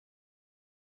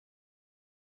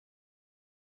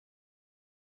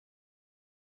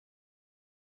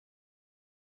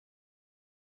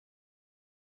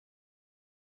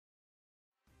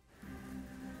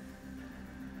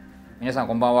皆さん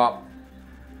こんばんは。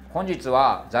本日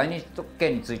は在日特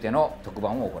権についての特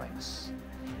番を行います。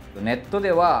ネット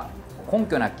では根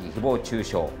拠なき誹謗中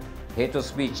傷、ヘイト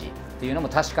スピーチっていうのも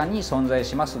確かに存在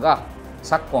しますが、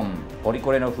昨今ポリ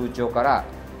コレの風潮から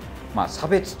差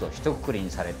別と一括り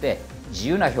にされて自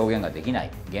由な表現ができな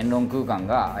い言論空間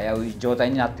が危うい状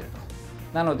態になっていると。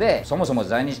なのでそもそも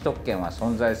在日特権は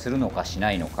存在するのかし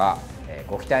ないのか、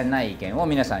ご期待のない意見を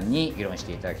皆さんに議論し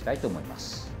ていただきたいと思いま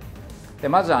す。で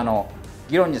まず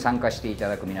議論に参加していた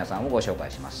だく皆さんをご紹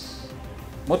介します。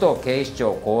元警視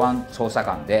庁公安捜査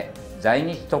官で在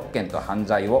日特権と犯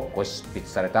罪をご執筆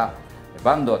された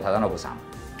坂東忠信さん、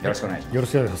よろしくお願いします。よろ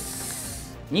しくお願いしま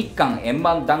す。日韓円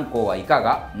満断交はいか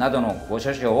がなどのご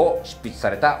著書を執筆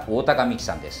された大高未貴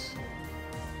さんです。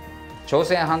朝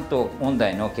鮮半島問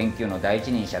題の研究の第一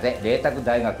人者で麗澤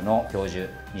大学の教授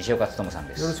西岡努さん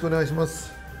です。よろしくお願いしま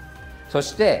す。そ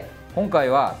して今回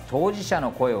は当事者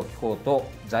の声を聞こうと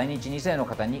在日2世の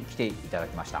方に来ていただ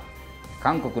きました。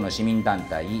韓国の市民団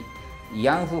体慰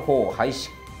安婦法廃止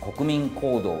国民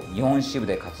行動日本支部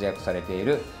で活躍されてい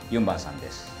るユンバンさん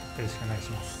です。よろしくお願いし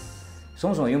ます。そ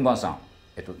もそもユンバンさん、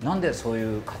なんでそう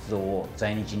いう活動を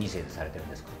在日2世でされてるん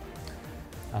ですか？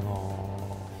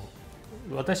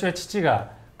私は父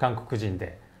が韓国人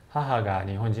で母が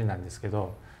日本人なんですけ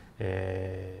ど、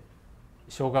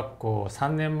小学校3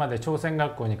年まで朝鮮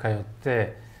学校に通っ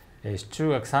て、中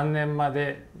学3年ま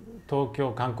で東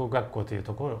京韓国学校という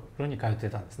ところに通って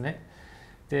たんですね。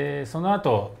でその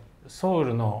後ソウ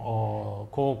ルの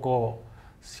高校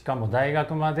しかも大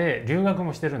学まで留学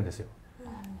もしてるんですよ。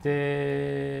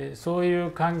でそうい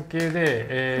う関係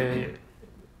で、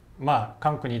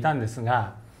韓国にいたんです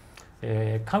が、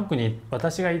韓国に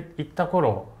私が行った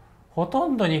頃ほと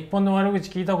んど日本の悪口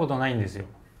聞いたことないんですよ。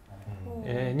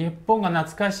日本が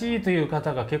懐かしいという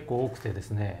方が結構多くてで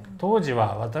すね、当時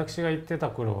は私が行ってた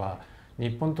頃は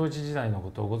日本統治時代の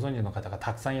ことをご存知の方が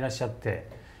たくさんいらっしゃって、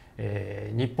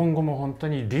日本語も本当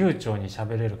に流暢に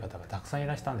喋れる方がたくさんい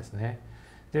らしたんですね。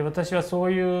で私はそ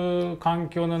ういう環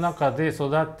境の中で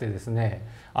育ってですね、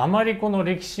あまりこの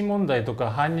歴史問題とか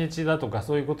反日だとか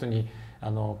そういうことに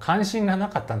関心がな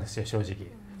かったんですよ、正直。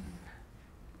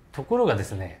ところがで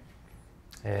すね、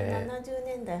70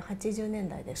年代80年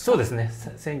代ですか？そうですね、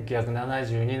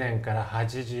1972年から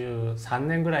83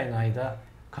年ぐらいの間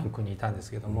韓国にいたんで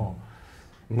すけども、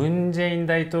ムン・ジェイン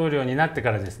大統領になってか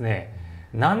らですね、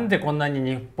なんでこんなに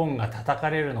日本が叩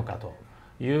かれるのかと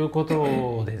いうこ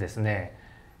とでですね、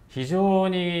非常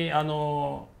に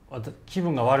気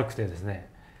分が悪くてですね、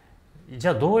じ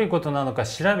ゃあどういうことなのか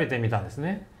調べてみたんです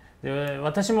ね。で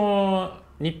私も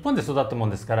日本で育ったもん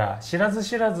ですから知らず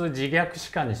知らず自虐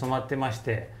史観に染まってまし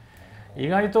て、意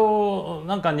外と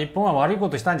なんか日本は悪いこ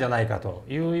としたんじゃないかと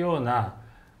いうような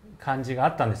感じがあ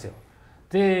ったんですよ。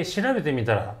で調べてみ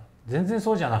たら全然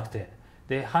そうじゃなくて、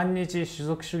で反日種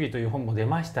族主義という本も出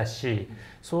ましたし、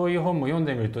そういう本も読ん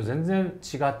でみると全然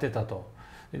違ってたと。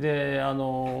で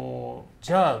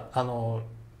じゃあ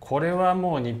これは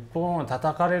もう日本を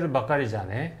叩かれるばかりじゃ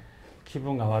ね気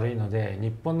分が悪いので、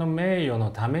日本の名誉の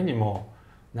ためにも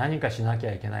何かしなき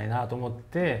ゃいけないなと思っ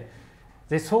て、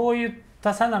でそういっ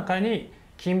た最中に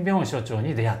金正恩所長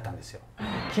に出会ったんですよ。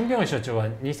金正恩所長は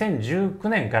2019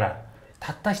年から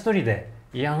たった一人で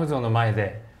慰安婦像の前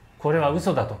でこれは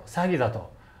嘘だと詐欺だ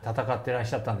と戦ってらっ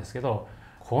しゃったんですけど、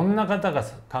こんな方が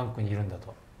韓国にいるんだ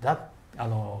と。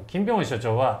金正恩所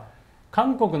長は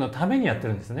韓国のためにやって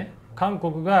るんですね。韓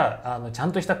国がちゃ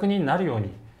んとした国になるように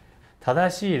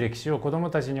正しい歴史を子ども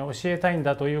たちに教えたいん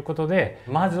だということで、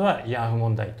まずは慰安婦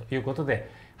問題ということで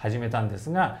始めたんで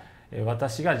すが、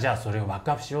私がじゃあそれをバッ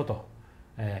クアップしようと、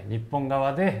日本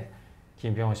側で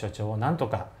金正恩所長をなんと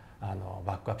か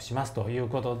バックアップしますという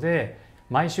ことで、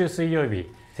毎週水曜日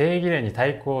正義令に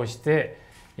対抗して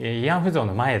慰安婦像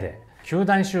の前で糾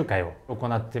弾集会を行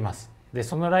っています。で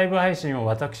そのライブ配信を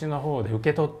私の方で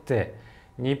受け取って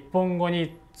日本語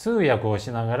に通訳を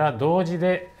しながら同時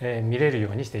で見れるよ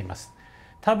うにしています。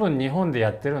多分日本で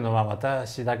やってるのは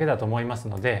私だけだと思います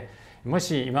ので、も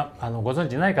し今ご存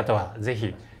知ない方はぜ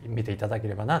ひ見ていただけ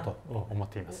ればなと思っ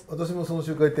ています。私もその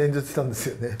集会で演説したんです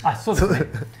よね。あ、そうですね。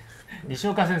西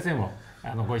岡先生も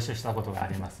ご一緒したことがあ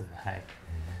ります。はい。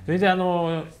それで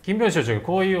金正恩所長が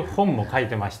こういう本も書い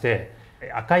てまして、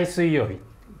赤い水曜日、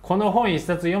この本一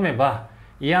冊読めば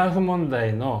慰安婦問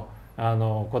題の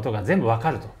ことが全部わ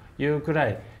かるというくら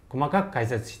い細かく解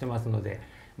説してますので、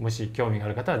もし興味があ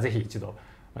る方はぜひ一度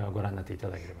ご覧になっていた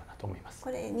だければなと思います。こ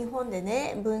れ日本で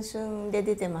ね文春で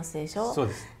出てますでしょ。そう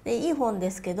です。でいい本で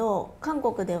すけど韓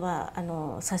国では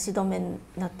差し止めに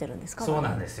なってるんですか。そう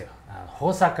なんですよ。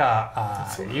保坂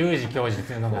雄二教授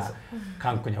というのが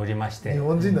韓国におりまして、日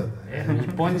本人なんだね。日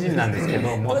本人なんですけ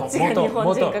ど元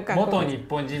日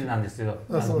本人なんですけど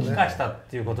帰化したっ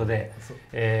ていうことで、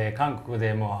韓国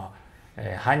でも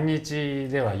反日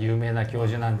では有名な教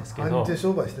授なんですけど、反日で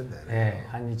商売してんだよね。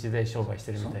反日で商売し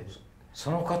てるみたいです。そ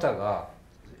の方が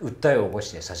訴えを起こ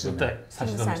して差し止めし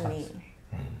たんです。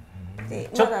で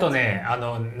ちょっとね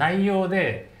内容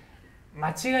で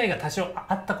間違いが多少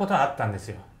あったことはあったんです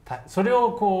よ。それ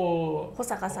をこう保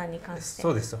坂さんに関して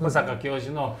そうです。保坂教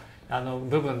授の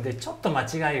部分でちょっと間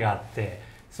違いがあって、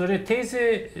それ訂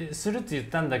正するって言っ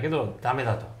たんだけどダメ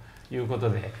だということ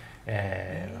で、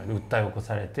訴えを起こ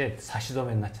されて差し止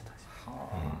めになっちゃったんですよ。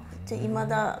じゃあ未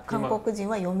だ韓国人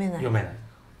は読めない。読めない。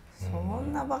そ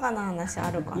んなバカな話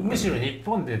あるかな。むしろ日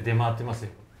本で出回ってます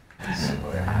よ。す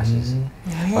ごい話です。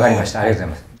わかりました。ありがとう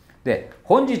ございます。で、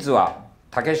本日は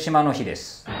竹島の日で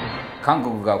す。韓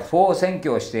国が不法占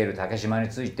拠をしている竹島に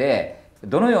ついて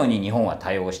どのように日本は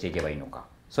対応していけばいいのか、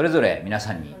それぞれ皆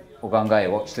さんにお考え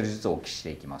を一人ずつお聞きし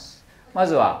ていきます。ま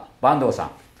ずは坂東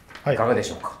さん、いかがで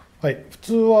しょうか。はい、普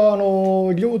通は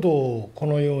領土をこ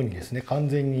のようにですね完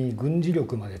全に軍事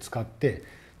力まで使って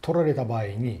取られた場合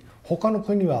に他の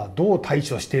国はどう対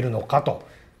処しているのかと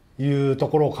いうと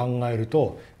ころを考える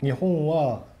と、日本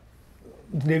は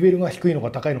レベルが低いのか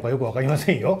高いのかよく分かりま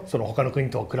せんよ、その他の国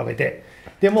と比べて。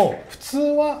でも普通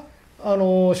は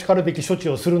しかるべき処置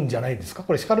をするんじゃないですか。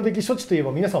これしかるべき処置といえ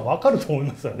ば皆さん分かると思い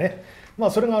ますよね。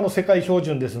それが世界標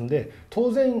準ですので、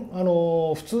当然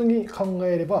普通に考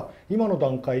えれば今の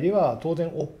段階では当然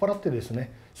追っ払ってです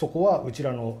ね、そこはうち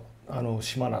らの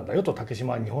島なんだよと、竹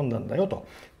島は日本なんだよと、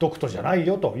独土じゃない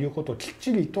よということをきっ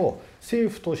ちりと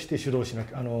政府として主張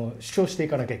してい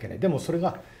かなきゃいけない。でもそれ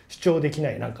が主張できな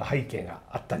いなんか背景が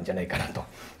あったんじゃないかなと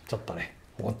ちょっとね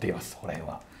思っています、この辺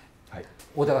は。はい、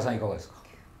大高さんいかがですか。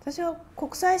私は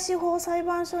国際司法裁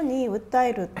判所に訴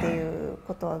えるっていう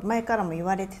ことは前からも言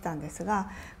われてたんですが、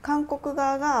韓国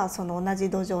側がその同じ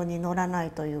土壌に乗らな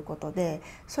いということで、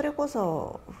それこ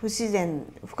そ不自然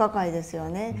不可解ですよ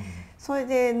ね。それ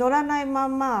で乗らないま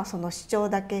んまその主張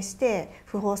だけして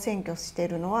不法占拠してい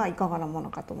るのはいかがなも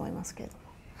のかと思いますけれども。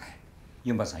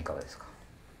ユンバさんいかがですか。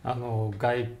外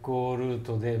交ルー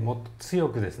トでもっと強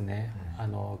くですね、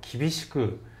厳し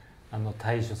く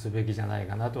対処すべきじゃない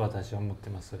かなと私は思って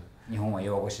ます。日本は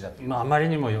弱腰だと、あまり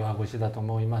にも弱腰だと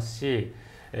思いますし、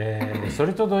そ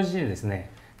れと同時にですね、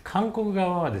韓国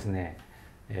側はですね、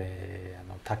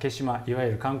竹島、いわ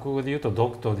ゆる韓国でいうと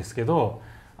独島ですけど、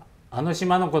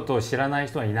島のことを知らない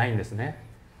人はいないんですね。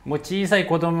もう小さい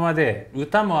子供まで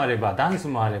歌もあればダンス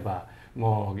もあれば、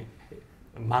も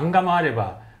う漫画もあれ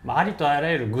ば、ありとあ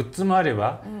らゆるグッズもあれ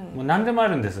ば、もう何でもあ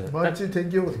るんです。毎日天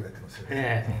気予報とかやってますよ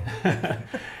ね。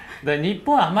で日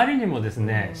本はあまりにもです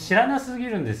ね知らなすぎ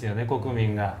るんですよね、国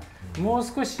民が。もう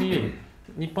少し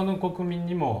日本の国民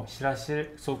にも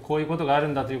こういうことがある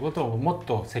んだということをもっ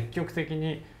と積極的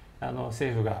に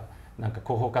政府がなんか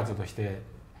広報活動して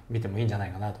みてもいいんじゃない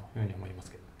かなというふうに思いま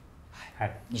すけど。は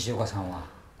い、西岡さんは。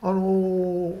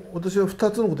私は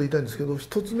2つのこと言いたいんですけど、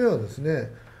1つ目はです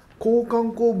ね、交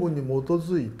換公文に基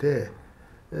づいて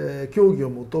協議を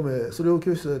求め、それを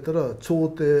拒否されたら調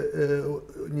停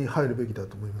に入るべきだ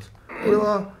と思います。これ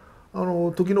は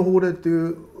時の法令ってい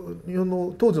う日本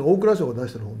の当時の大蔵省が出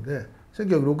した本で、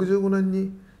1965年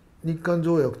に日韓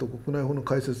条約と国内法の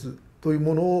開設という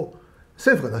ものを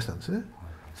政府が出したんですね。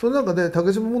その中で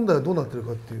竹島問題はどうなっている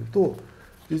かっていうと、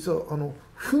実は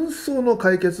紛争の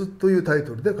解決というタイ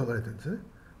トルで書かれてるんですね。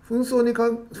紛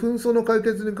争の解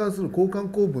決に関する交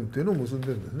換公文というのを結んで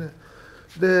るんですね。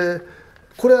で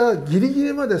これはギリギ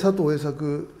リまで佐藤栄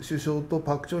作首相と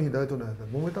パク・チョンヒ大統領の間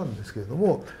で揉めたんですけれど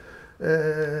も、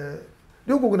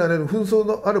両国の間に紛争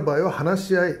のある場合は話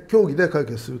し合い協議で解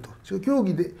決すると、協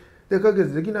議で解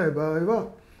決できない場合は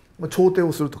調停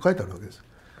をすると書いてあるわけです。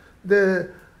で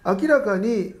明らか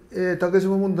に竹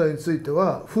島問題について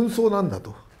は紛争なんだ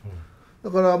と。だ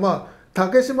から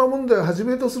竹島問題をはじ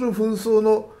めとする紛争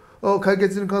の解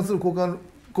決に関する交換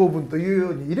公文というよ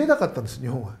うに入れなかったんです、日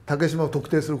本は。竹島を特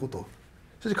定することを。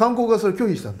そして韓国がそれを拒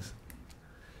否したんです。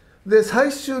で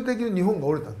最終的に日本が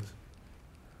折れたんです。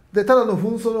でただの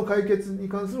紛争の解決に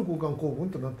関する交換公文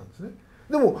となったんですね。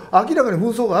でも明らかに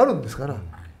紛争があるんですから、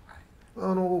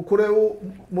これを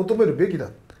求めるべきだ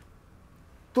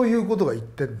ということが言っ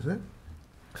てるんですね。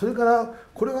それから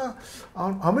これは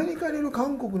アメリカにいる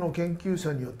韓国の研究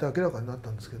者によって明らかになっ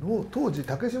たんですけども、当時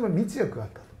竹島密約があっ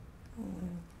た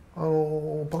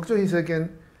と。パク・チョンヒ政権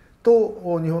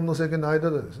と日本の政権の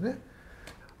間でですね、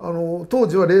当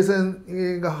時は冷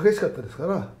戦が激しかったです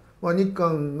から、日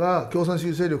韓が共産主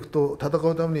義勢力と戦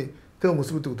うために手を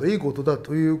結ぶということはいいことだ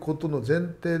ということの前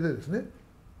提でですね、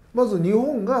まず日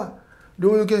本が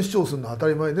領有権主張するのは当た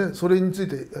り前で、それについ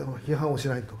て批判をし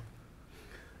ないと。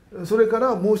それか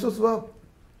らもう一つは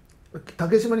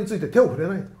竹島について手を触れ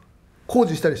ない、工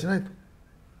事したりしないと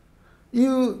い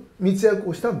う密約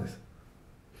をしたんです。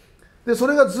でそ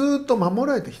れがずっと守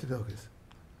られてきてたわけです。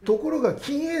ところが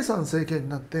金英さん政権に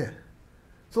なって、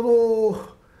その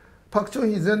パク・チョ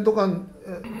ンヒ前督官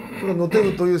ノテ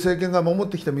ウという政権が守っ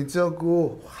てきた密約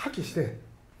を破棄して、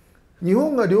日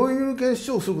本が領有権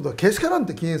主張することはけしからんっ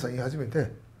て金英さん言い始め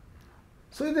て、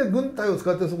それで軍隊を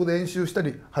使ってそこで演習した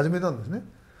り始めたんですね。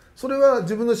それは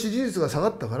自分の支持率が下が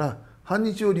ったから反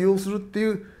日を利用するって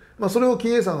いう、それを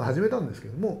金英さんが始めたんですけ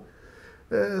ども、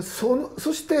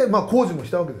そして工事も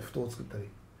したわけです。埠頭を作ったり。だ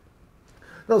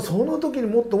からその時に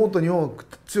もっともっと日本は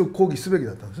強く抗議すべき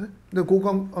だったんですね。で交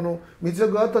換密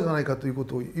約があったじゃないかというこ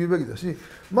とを言うべきだし、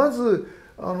まず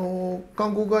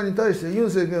韓国側に対してユン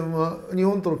政権は日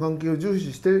本との関係を重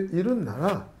視しているんな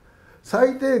ら、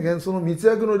最低限その密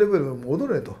約のレベルに戻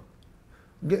れと、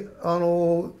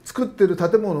作ってる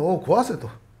建物を壊せと、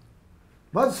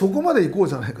まずそこまで行こう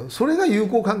じゃないかと、それが友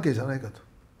好関係じゃないかと。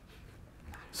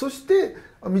そして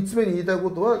3つ目に言いたいこ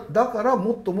とは、だから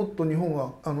もっともっと日本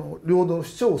は領土の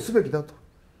主張をすべきだと。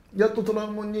やっと虎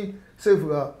ノ門に政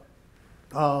府が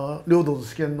領土の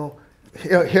主権の部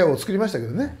屋を作りましたけ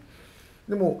どね。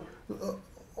でも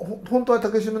本当は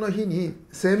竹締めの日に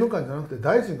政務官じゃなくて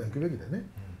大臣が行くべきでね、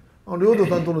領土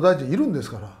担当の大臣いるんです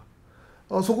か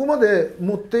ら、そこまで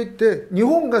持っていって日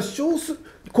本が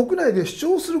国内で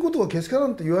主張することがけしから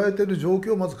んと言われている状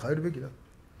況をまず変えるべきだ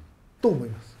と思い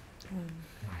ます。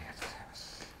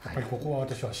やっぱりここは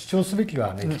私は主張すべき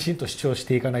はね、きちんと主張し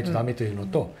ていかないとダメというの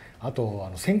と、あ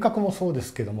と尖閣もそうで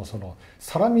すけども、その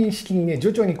サラミ式にね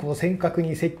徐々にこう尖閣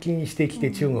に接近してきて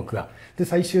中国が、で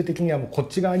最終的にはもうこっ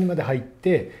ち側にまで入っ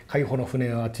て海保の船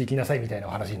はあっち行きなさいみたいな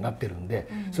話になってるんで、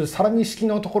それサラミ式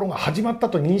のところが始まった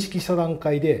と認識した段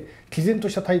階で毅然と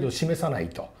した態度を示さない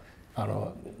と。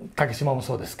竹島も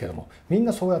そうですけども、みん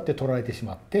なそうやって取られてし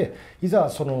まって、いざ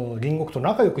その隣国と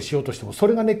仲良くしようとしてもそ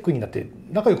れがネックになって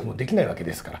仲良くもできないわけ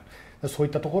ですから、そうい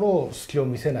ったところを隙を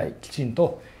見せない、きちん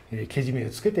とけじめを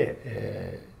つけ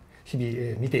て日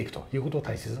々見ていくということが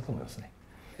大切だと思いますね。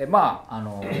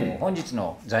本日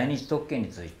の在日特権に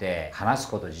ついて話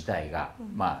すこと自体が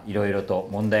いろいろと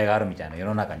問題があるみたいな世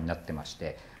の中になってまし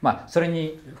て、それ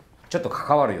にちょっと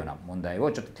関わるような問題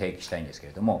をちょっと提起したいんですけ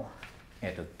れども、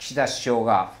岸田首相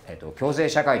が、共生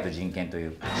社会と人権とい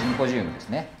うシンポジウムです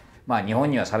ね、日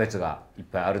本には差別がいっ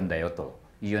ぱいあるんだよと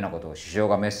いうようなことを首相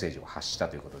がメッセージを発した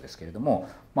ということですけれども、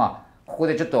ここ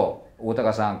でちょっと大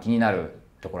高さん気になる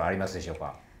ところありますでしょう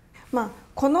か。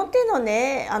この手の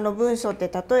ね文章って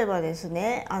例えばです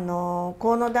ね、河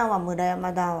野談話村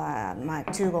山談話、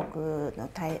中国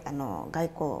の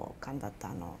外交官だった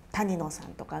谷野さん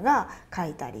とかが書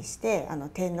いたりして、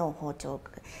天皇訪朝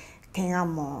天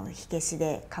安門火消し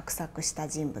で画策した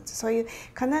人物、そういう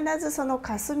必ずその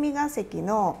霞が関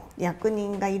の役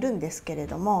人がいるんですけれ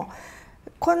ども、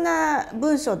こんな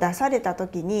文章出された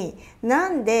時にな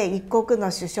んで一国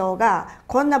の首相が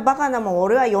こんなバカなもん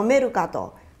俺は読めるか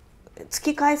と突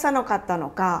き返さなかったの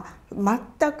か全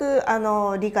く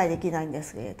理解できないんで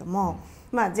すけれども、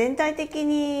全体的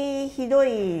にひど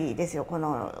いですよ。こ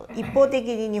の一方的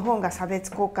に日本が差別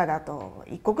国家だと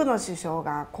一国の首相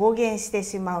が公言して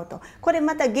しまうと、これ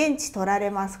また現地取られ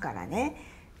ますからね。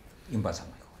ユンバさ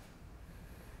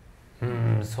ん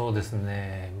もそうです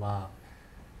ね。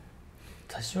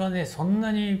私はねそん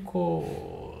なに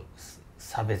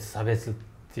差別っ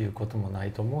ていうこともな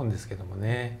いと思うんですけども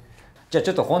ね。じゃあち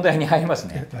ょっと本題に入ります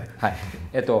ね。はい。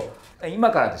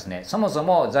今からですね、そもそ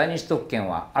も在日特権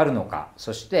はあるのか、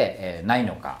そして、ない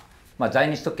のか、在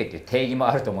日特権という定義も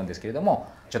あると思うんですけれども、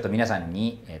ちょっと皆さん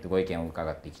に、ご意見を伺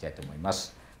っていきたいと思いま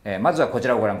す。まずはこち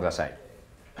らをご覧ください。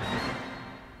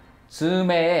通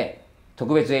名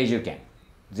特別永住権、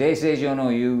税制上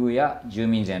の優遇や住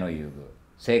民税の優遇、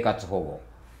生活保護、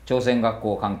朝鮮学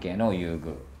校関係の優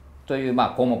遇という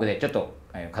項目でちょっと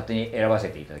勝手に選ばせ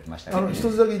ていただきましたけど、一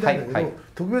つだけ言いたいんだけど、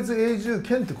特別永住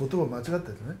権って言葉間違ってるん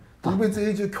ですね。特別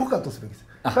永住許可とすべきです。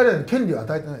彼らに権利を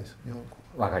与えてないですよ、日本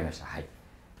国。わかりました。はい。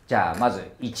じゃあまず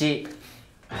1、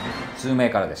通名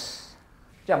からです。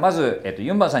じゃあまず、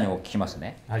ユンバさんにお聞きます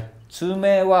ね。はい。通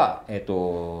名は、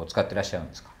使ってらっしゃるん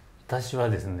ですか。私は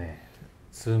ですね、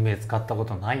通名使ったこ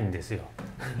とないんですよ。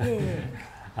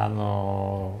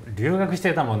留学し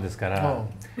てたもんですから、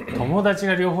友達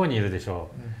が両方にいるでしょ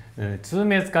う。通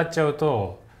名使っちゃう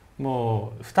と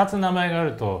もう2つ名前があ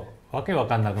るとわけわ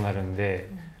かんなくなるんで、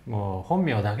もう本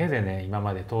名だけでね今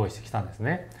まで通してきたんです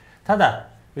ね。ただ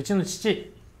うちの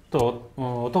父と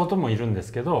弟もいるんで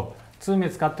すけど通名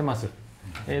使ってます。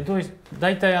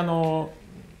大体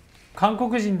韓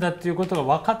国人だっていうことが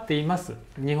分かっています。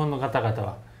日本の方々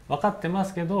は分かってま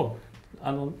すけど、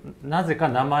なぜか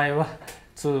名前は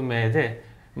通名で、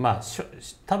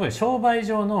多分商売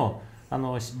上の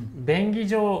便宜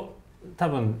上多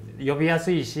分呼びや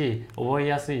すいし覚え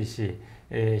やすいし、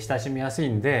親しみやすい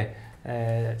んで、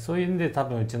そういうんで多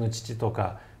分うちの父と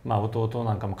か、弟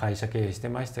なんかも会社経営して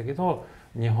ましたけど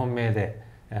日本名で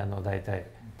大体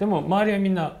でも周りはみ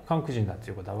んな韓国人だって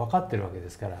いうことは分かってるわけで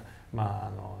すから、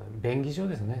便宜上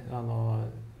ですね、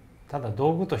ただ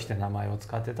道具として名前を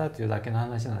使ってたというだけの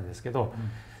話なんですけど、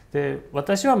で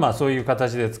私はそういう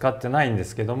形で使ってないんで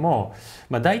すけども、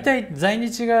大体在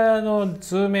日側の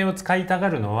通名を使いたが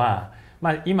るのは、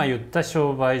今言った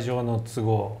商売上の都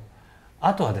合、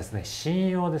あとはですね信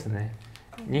用ですね。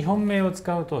日本名を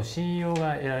使うと信用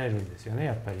が得られるんですよね、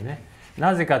やっぱりね。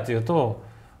なぜかというと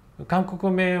韓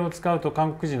国名を使うと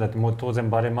韓国人だってもう当然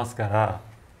バレますから、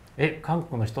韓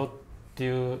国の人って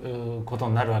いうこと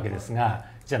になるわけですが、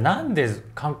じゃあなんで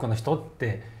韓国の人っ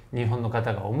て日本の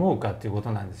方が思うかっていうこ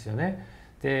となんですよね。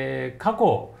で過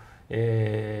去、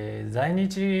在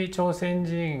日朝鮮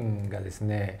人がです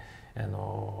ね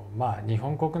日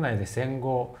本国内で戦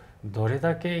後どれ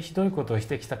だけひどいことをし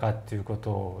てきたかっていうこ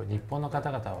とを日本の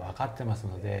方々は分かってます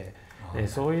ので、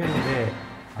そういう意味で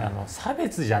差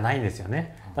別じゃないんですよ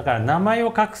ね。だから名前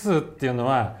を隠すっていうの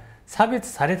は差別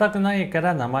されたくないか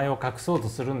ら名前を隠そうと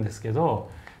するんですけど、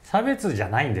差別じゃ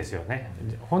ないんですよね。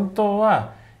本当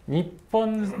は日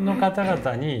本の方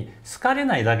々に好かれ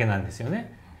ないだけなんですよ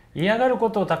ね。嫌がるこ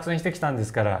とをたくさんしてきたんで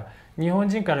すから、日本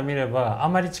人から見ればあ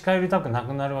まり近寄りたくな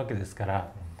くなるわけですから、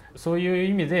そういう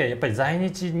意味でやっぱり在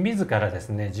日自らです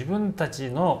ね、自分たち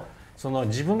の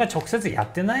自分が直接やっ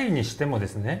てないにしてもで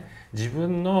すね、自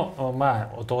分の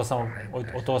お父さん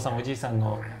おじいさん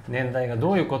の年代が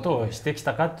どういうことをしてき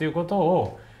たかということ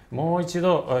をもう一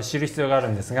度知る必要がある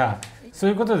んですが、そう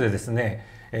いうことでですね、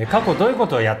過去どういうこ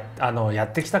とをやっ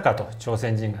てきたかと、朝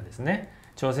鮮人がですね、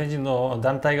朝鮮人の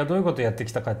団体がどういうことをやって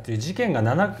きたかっていう事件が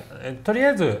とりあ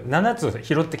えず7つ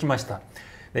拾ってきました。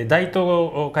大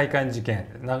東会館事件、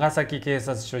長崎警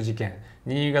察署事件、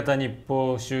新潟日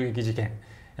報襲撃事件、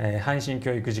阪神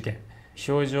教育事件、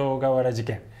表情河原事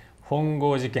件、本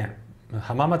郷事件、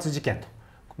浜松事件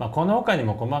と、この他に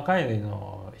も細かい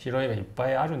の拾えばいっぱ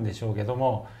いあるんでしょうけど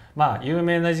も、有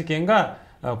名な事件が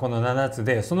この7つ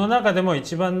で、その中でも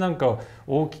一番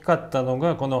大きかったの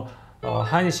がこの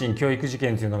阪神教育事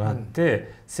件というのがあっ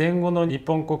て、戦後の日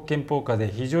本国憲法下で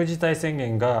非常事態宣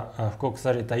言が布告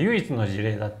された唯一の事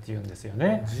例だっていうんですよ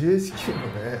ね。GHQ の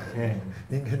ね、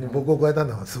人間に僕を加えた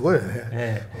のはすごいよ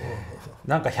ね。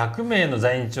100名の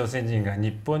在日朝鮮人が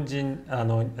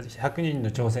100人の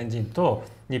朝鮮人と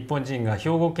日本人が兵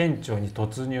庫県庁に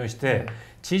突入して、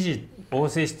知事応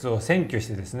接室を占拠し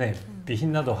てですね、備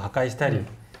品などを破壊したり、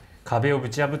壁をぶ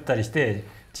ち破ったりして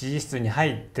知事室に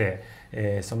入って、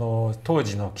その当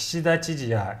時の岸田知事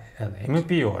や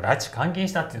MP を拉致監禁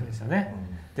したっていうんですよね。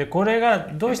でこれが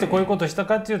どうしてこういうことをした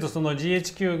かっていうと、その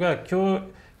GHQ が教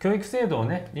育制度を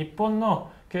ね、日本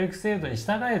の教育制度に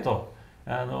従えと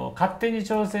勝手に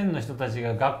朝鮮の人たち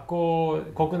が学校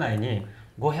国内に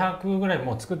500ぐらい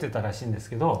もう作ってたらしいんです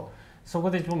けど、そ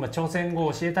こで朝鮮語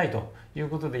を教えたいという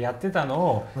ことでやってたの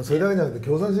を、それだけじゃなくて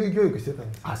共産主義教育してた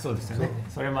んです。そうですよね。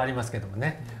それもありますけども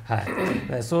ね、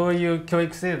そういう教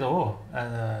育制度を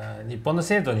日本の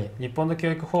制度に、日本の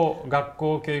教育法、学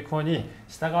校教育法に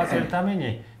従わせるため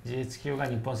に GHQ が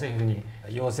日本政府に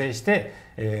要請し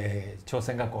て、朝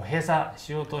鮮学校を閉鎖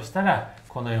しようとしたら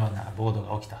このような暴動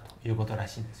が起きたということら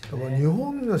しいんですよね。日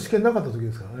本の試験なかった時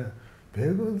ですからね、米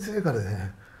軍成果で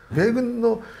ね、米軍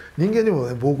の人間にも、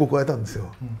ね、暴行を加えたんですよ。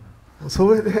そ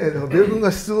れで米軍が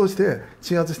出動して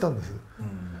鎮圧したんです。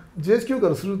GHQ か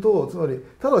らすると、つまり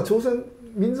ただ朝鮮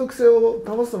民族性を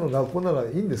保つための学校なら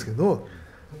いいんですけど、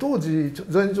当時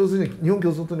在日朝鮮に日本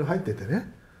共産党に入ってて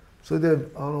ね、それで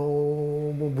も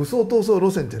う武装闘争路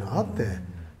線っていうのがあって、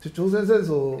朝鮮戦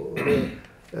争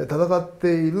で戦っ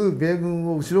ている米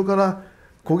軍を後ろから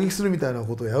攻撃するみたいな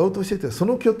ことをやろうとしてて、そ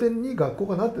の拠点に学校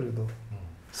がなってると。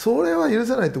それは許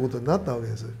せないってことになったわけ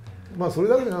です。それ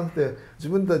だけじゃなくて、自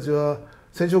分たちは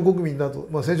戦勝国民だと、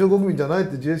戦勝国民じゃないっ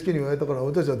て GHQ に言われたから、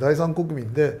俺たちは第三国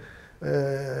民で、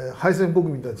敗戦国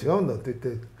民とは違うんだって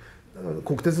言って、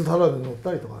国鉄タラで乗っ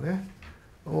たりとかね、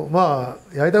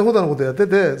やりたいことなことやって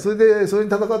て、それに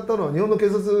戦ったのは日本の警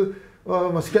察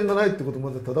は試験がないってこと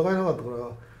まで戦えなかったから、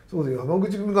そうで山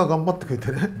口組が頑張ってくれ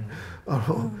てね、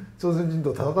朝鮮人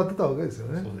と戦ってたわけですよ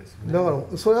ね。だか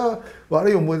らそれは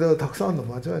悪い思い出がたくさんある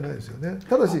のは間違いないですよね。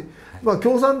ただし、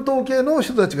共産党系の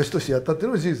人たちが主としてやったっていう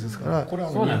のも事実ですから。これは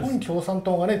日本共産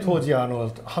党がね、当時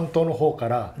半島の方か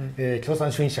ら、共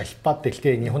産主義者引っ張ってき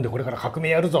て日本でこれから革命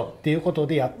やるぞっていうこと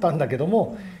でやったんだけど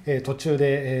も、途中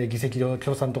で議席を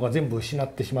共産党が全部失っ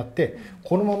てしまって、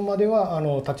このまんまでは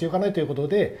立ち行かないということ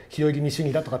で日和見主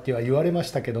義だとかって言われま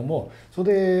したけども、そ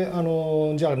れで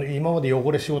じゃあ今まで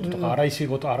汚れ仕事とか荒い仕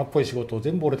事、荒っぽい仕事を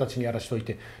全部俺たちにやらしとい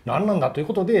て何なんだという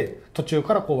ことで、途中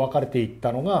からこう分かれていっ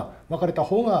たのが、分かれた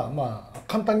方が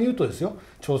簡単に言うとですよ、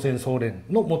朝鮮総連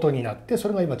の元になって、そ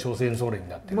れが今朝鮮総連に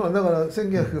なってる。だから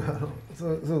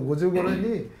1955年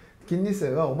に金日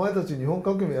成がお前たち日本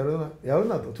革命やる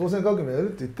なと、朝鮮革命やる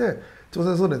って言って朝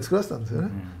鮮総連作らせたんですよね。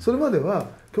それまでは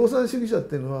共産主義者っ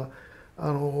ていうのは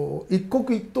一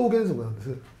国一党原則なんで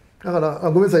す。だか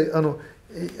らごめんなさい、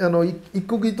一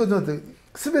国一党じゃなくて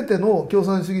全ての共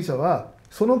産主義者は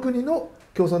その国の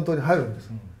共産党に入るんで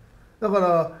す。だか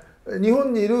ら日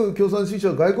本にいる共産主義者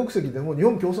は外国籍でも日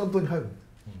本共産党に入るんです。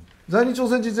在日朝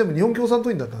鮮人全部日本共産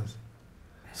党員だったんです。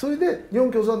それで日本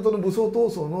共産党の武装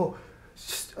闘争の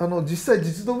実際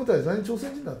実動部隊は在日朝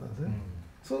鮮人だったんですね。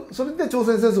それで朝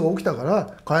鮮戦争が起きたか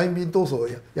ら火炎瓶闘争を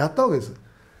やったわけです。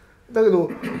だけど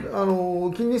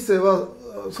金日成は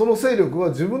その勢力は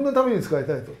自分のために使い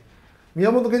たいと、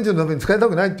宮本賢治のために使いた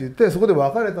くないって言って、そこで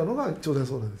別れたのが朝鮮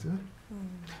総連ですよね。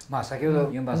先ほど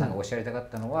ユンバンさんがおっしゃりたかっ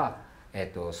たのは、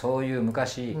そういう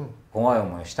昔怖い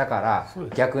思いをしたから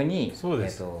逆に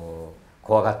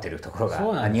怖がってるところ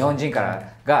が日本人が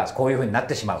こういうふうになっ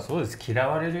てしまう。そうです。嫌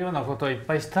われるようなことをいっ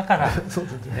ぱいしたから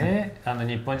ね、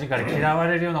日本人から嫌わ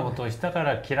れるようなことをしたか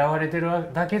ら嫌われてる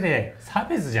だけで差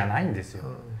別じゃないんですよ。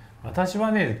私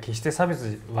はね、決して差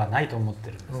別はないと思って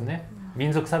るんですね。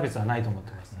民族差別はないと思っ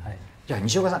てます。じゃあ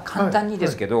西岡さん、簡単にで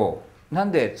すけど、な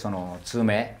んでその通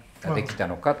名ができた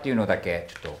のかっていうのだけ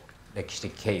ちょっと歴史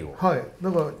的経緯を。だか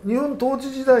ら日本統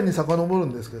治時代に遡る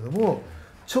んですけれども、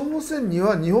朝鮮に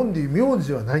は日本でいう名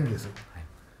字はないんです。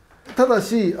ただ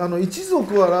し一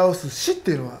族を表す氏っ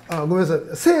ていうのはごめんなさい、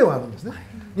姓はあるんですね。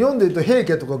日本でいうと平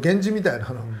家とか源氏みたいな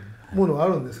ものがあ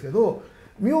るんですけど、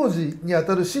名字にあ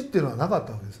たる氏っていうのはなかっ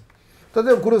たわけです。例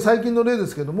えばこれ最近の例で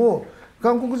すけども、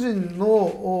韓国人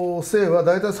の姓は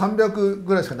大体300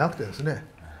ぐらいしかなくてですね、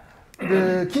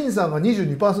で金さんが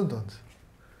 22% なんです。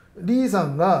リーさ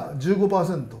んが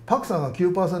 15%、パクさんが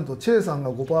 9%、チェイさん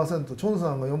が 5%、チョン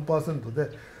さんが 4% で、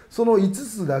その5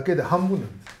つだけで半分なんで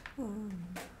す。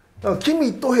だから金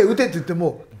一等兵撃てって言って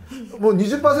もう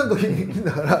 20% 金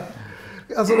だから、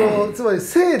つまり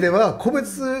姓では個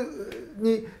別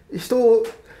に人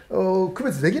を区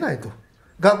別できないと。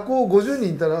学校50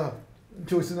人いたら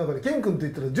教室の中でケン君と言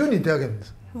ったら10人手挙げるんで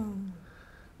す。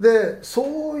で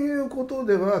そういうこと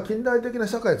では近代的な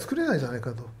社会を作れないじゃない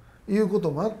かというこ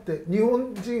ともあって、日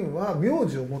本人は名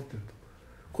字を持っていると。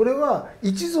これは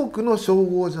一族の称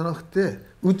号じゃなくて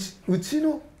うち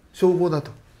の称号だ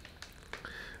と。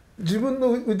自分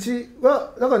のうち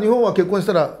はだから日本は結婚し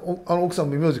たら奥さん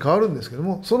も名字変わるんですけど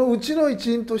も、そのうちの一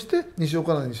員として西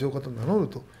岡な西岡と名乗る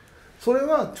と。それ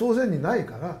は朝鮮にない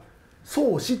から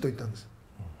宗氏と言ったんです。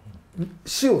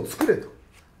氏を作れと。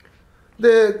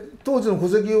で当時の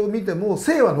戸籍を見ても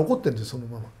姓は残ってるんです。その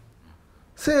まま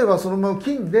姓はそのまま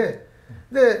金で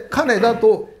金田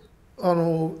と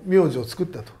名字を作っ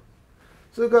たと。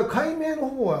それから改名の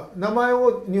方は名前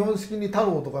を日本式に太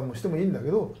郎とかもしてもいいんだ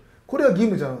けど、これは義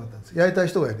務じゃなかったんです。やりたい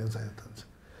人がやりなさいだったんです。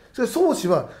それ宗氏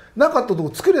はなかったとこ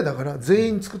作れだから全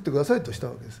員作ってくださいとした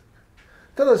わけです。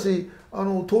ただし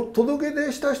届け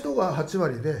出した人が8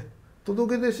割で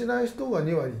届け出しない人が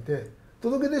2割いて、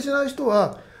届け出しない人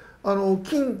は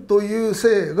金という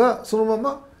姓がそのま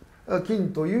ま金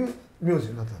という名字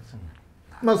になったん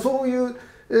です。そういう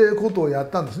ことをやっ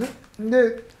たんですね。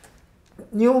で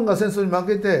日本が戦争に負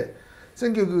けて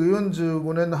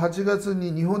1945年の8月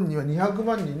に日本には200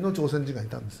万人の朝鮮人がい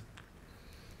たんです。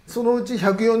そのうち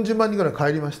140万人ぐらい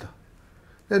帰りました。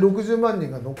で60万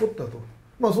人が残ったと。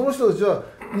その人たちは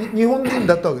日本人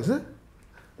だったわけですね。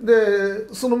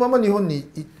でそのまま日本に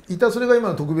いた、それが今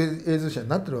の特別永住者に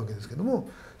なってるわけですけども、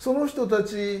その人た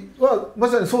ちはま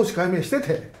さに宗氏改名して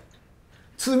て、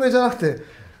通名じゃなくて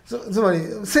つまり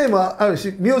姓もある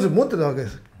し名字も持ってたわけで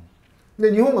す。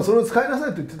で日本がそれを使いなさ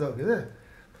いと言ってたわけで、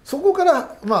そこか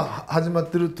ら始まっ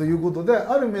てるということで、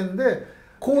ある面で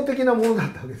公的なものだ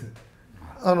ったわけで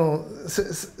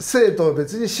す。姓とは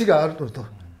別に氏があると。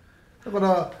だか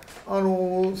らそ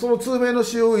の通名の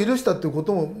使用を許したというこ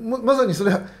ともまさにそ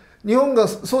れは日本が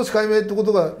宗氏改名というこ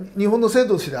とが日本の制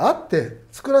度としてあって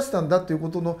作らせたんだというこ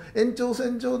との延長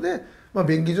線上で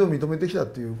便宜上認めてきた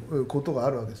ということがあ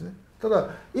るわけですね。ただ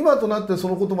今となってそ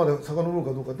のことまで遡る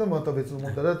かどうかってまた別の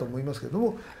問題だと思いますけれど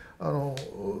も、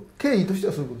経緯として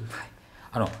はそういうことです。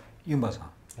ユンバーさん、は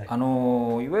い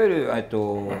いわゆる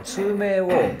通名を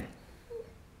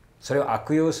それを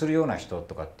悪用するような人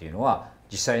とかっていうのは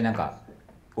実際なんか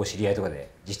お知り合いとか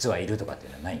で実はいるとかってい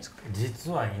うのはないんですか？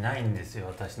実はいないんですよ、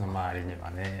私の周りに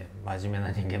はね。真面目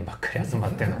な人間ばっかり集ま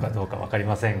ってるのかどうか分かり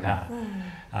ませんが、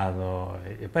や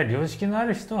っぱり良識のあ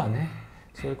る人はね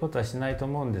そういうことはしないと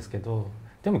思うんですけど、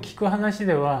でも聞く話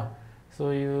では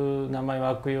そういう名前を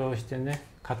悪用してね、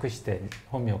隠して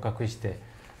本名を隠して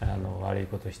悪い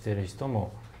ことをしている人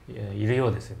もいるよ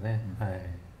うですよね。はい、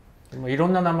でもいろ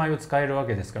んな名前を使えるわ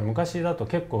けですから、昔だと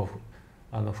結構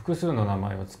複数の名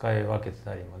前を使い分けて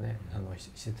たりもね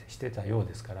してたよう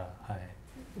ですから、は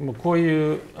い、もうこう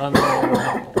いう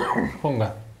本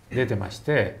が出てまし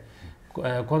て、こ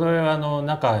れ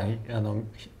中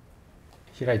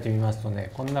開いてみますと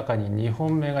ね、この中に日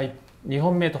本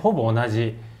名とほぼ同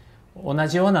じ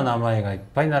ような名前がいっ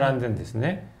ぱい並んでるんです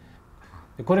ね。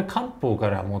これ漢方か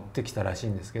ら持ってきたらしい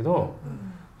んですけど、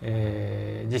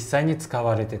実際に使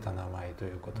われてた名前と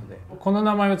いうことで、この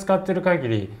名前を使ってる限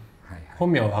り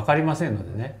本名は分かりません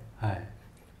のでね。はい、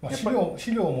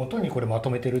資料をもとにこれまと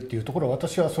めてるっていうところは、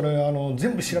私はそれ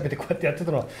全部調べてこうやってやって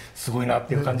たのはすごいなっ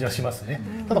ていう感じはしますね。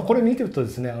ただこれ見てるとで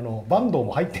すね、坂東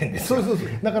も入ってるんですよ。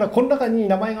だからこの中に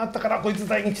名前があったからこいつ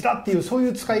在日だっていう、そうい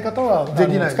う使い方は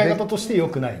使い方として良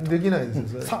くないと。できないで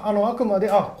すよ。あくまで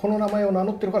この名前を名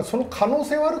乗ってるからその可能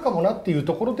性はあるかもなっていう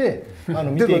ところで見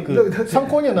ていく参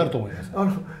考にはなると思います。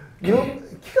帰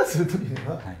化する時に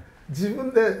は、自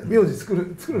分で名字作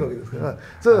るわけですから、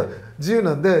それは自由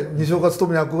なんで、西岡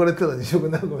勤に憧れてたら西岡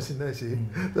になるかもしれないし、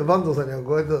坂東さんに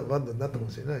憧れてたら坂東になったか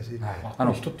もしれないし。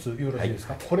一つよろしいです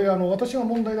か。これ私が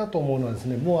問題だと思うのはです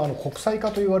ね、もう国際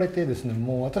化と言われてですね、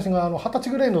もう私が20歳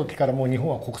ぐらいの時からもう日本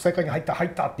は国際化に入ったっ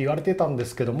て言われてたんで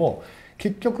すけども、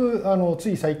結局つ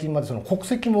い最近までその国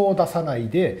籍も出さない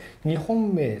で日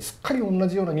本名すっかり同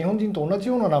じような日本人と同じ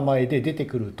ような名前で出て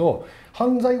くると、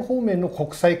犯罪方面の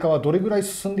国際化はどれぐらい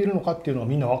進んでいるのかっていうのは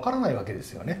みんなわからないわけで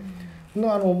すよね。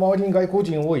周りに外国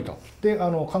人多いと。で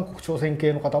韓国朝鮮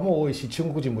系の方も多いし、中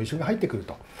国人も一緒に入ってくる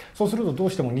と。そうするとど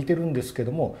うしても似てるんですけ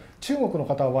ども、中国の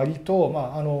方は割と、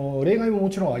例外も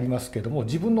もちろんありますけども、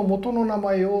自分の元の名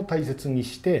前を大切に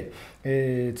して、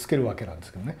つけるわけなんで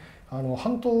すけどね。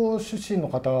半島出身の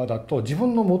方だと自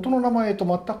分の元の名前と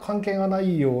全く関係がな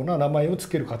いような名前をつ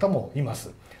ける方もいま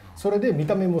す。それで見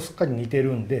た目もすっかり似て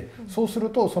るんで、そうす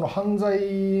るとその犯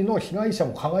罪の被害者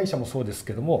も加害者もそうです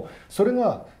けども、それ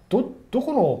がど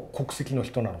この国籍の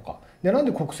人なのかで、なん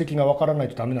で国籍がわからない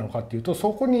とダメなのかっていうと、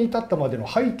そこに至ったまでの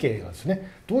背景がですね、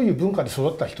どういう文化で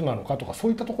育った人なのかとか、そ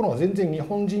ういったところが全然日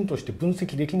本人として分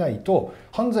析できないと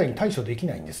犯罪に対処でき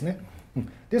ないんですね。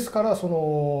ですから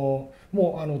も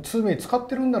う通名使っ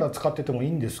てるんなら使っててもいい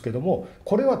んですけども、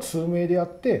これは通名であっ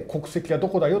て国籍はど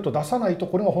こだよと出さないと、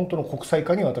これが本当の国際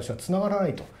化に私はつながらな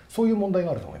いと、そういう問題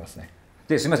があると思いますね。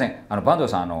ですみません、坂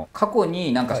東さん過去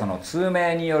になんかその通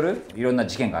名によるいろんな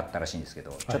事件があったらしいんですけ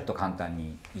ど、ちょっと簡単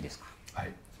にいいですか？はい、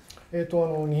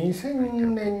2000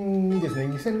年にですね、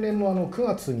2000年の9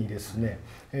月にですね、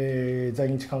在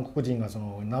日韓国人がそ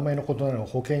の名前の異なる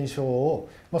保険証を、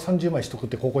30枚取得っ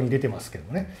てここに出てますけど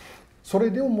もね、それ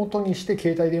を元にして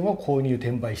携帯電話を購入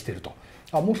転売していると。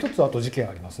もう一つあと事件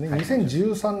ありますね。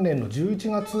2013年の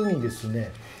11月にです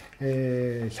ね、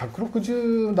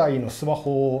160台のスマ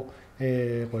ホを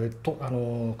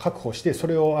確保して、そ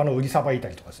れを売りさばいた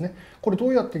りとかですね。これど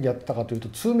うやってやったかというと、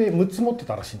通名6つ持って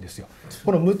たらしいんですよ。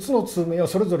この6つの通名を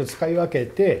それぞれ使い分け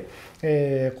て、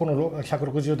この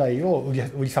160台を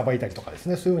売りさばいたりとかです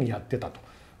ね、そういうふうにやってたと。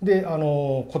で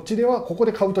こっちではここ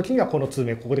で買う時にはこの通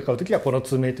名、ここで買う時はこの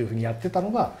通名というふうにやってた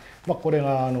のが、これ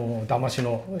が騙し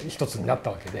の一つになった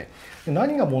わけで、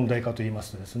何が問題かと言いま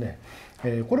すとですね、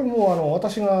これも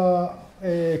私が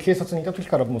警察にいた時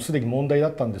からもうすでに問題だ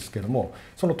ったんですけども、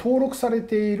その登録され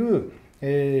ている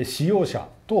使用者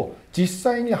と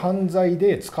実際に犯罪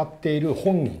で使っている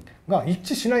本人が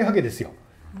一致しないわけですよ。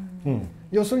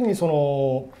要するに通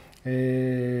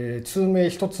名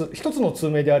一つの通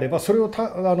名であればそれを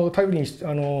頼りに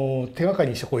手がか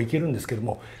りにしていけるんですけど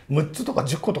も、6つとか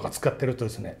10個とか使ってるとで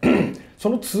すね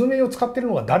その通名を使ってる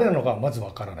のが誰なのかまず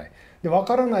わからない。でわ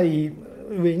からない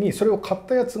上にそれを買っ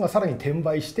たやつがさらに転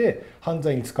売して犯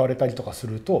罪に使われたりとかす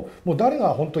ると、もう誰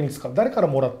が本当に誰から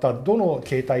もらったどの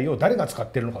携帯を誰が使っ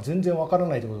てるのか全然わから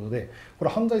ないということで、こ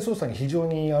れ犯罪捜査に非常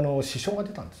に支障が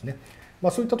出たんですね。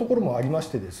そういったところもありまし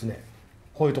てですね、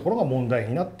こういうところが問題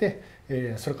になって、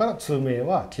それから通名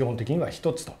は基本的には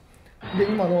1つと。で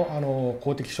今の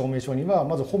公的証明書には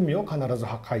まず本名を必ず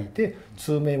書いて、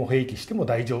通名も併記しても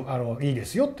大丈夫いいで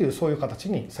すよっていう、そういう形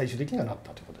に最終的にはなっ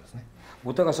たということですね。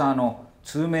大高さん、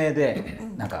通名で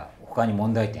なんか他に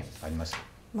問題点あります？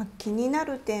気にな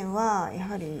る点はや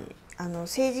はり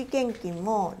政治献金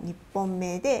も日本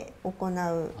名で行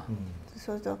う、そう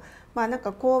するとなん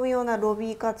か巧妙なロ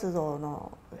ビー活動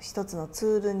の一つのツ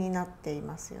ールになってい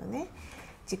ますよね。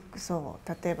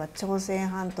例えば朝鮮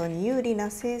半島に有利な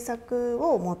政策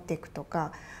を持っていくと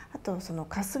か、あとその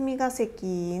霞が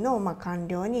関の官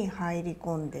僚に入り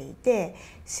込んでいて、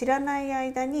知らない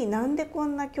間になんでこ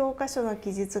んな教科書の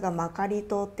記述がまかり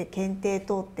通って検定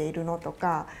通っているのと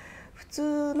か、普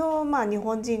通の日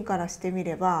本人からしてみ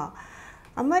れば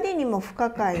あまりにも不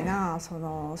可解なそ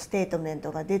のステートメン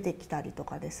トが出てきたりと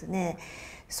かですね、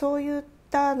そういっ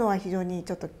たのは非常に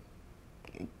ちょっと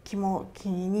気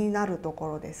になるとこ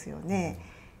ろですよね。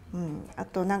あ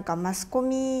となんかマスコ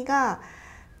ミが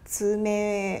通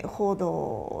名報道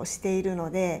をしているの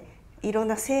で、いろん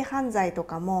な性犯罪と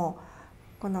かも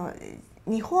この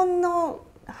日本の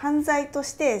犯罪と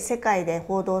して世界で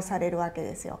報道されるわけ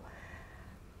ですよ。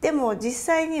でも実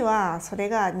際にはそれ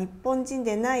が日本人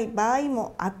でない場合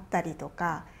もあったりと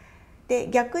かで、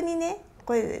逆にね、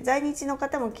これ在日の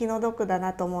方も気の毒だ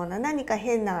なと思うのは、何か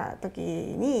変な時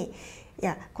にい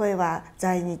やこれは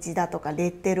在日だとかレ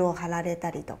ッテルを貼られ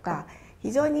たりとか、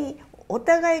非常にお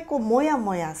互いモヤ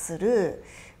モヤする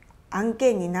案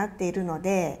件になっているの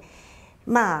で、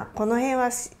この辺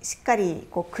はしっかり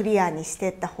クリアにしてい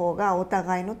った方がお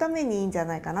互いのためにいいんじゃ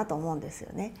ないかなと思うんです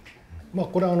よね。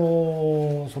これそ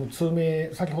の通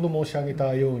名、先ほど申し上げ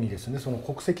たようにですね、その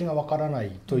国籍がわからな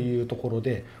いというところ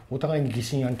でお互いに疑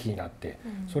心暗鬼になって、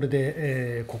それ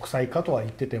で、国際化とは言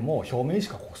ってても表面し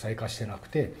か国際化してなく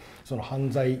て、その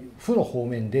犯罪負の方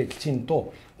面できちん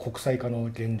と国際化の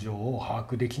現状を把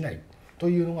握できないと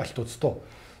いうのが一つと、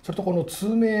それとこの通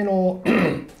名の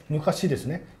昔です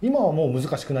ね、今はもう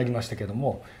難しくなりましたけど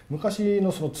も、昔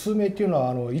のその通名っていうの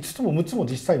は5つも6つも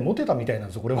実際持てたみたいなん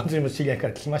ですよ。これは全部知り合いか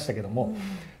ら聞きましたけども、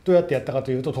どうやってやったかと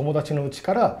いうと、友達のうち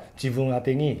から自分宛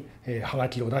てにはが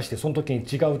きを出して、その時に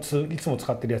違ういつも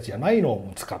使ってるやつじゃないの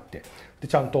を使って、で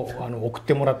ちゃんと送っ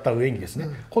てもらった上にですね、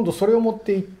今度それを持っ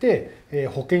ていって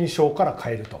保険証から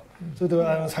変えると。それ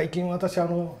で最近私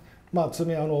通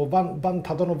名伴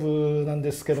忠信なん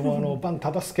ですけども、伴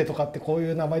忠助とかってこう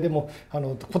いう名前でも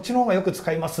こっちの方がよく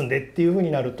使いますんでっていうふうに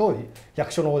なると、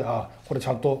役所の方でこれち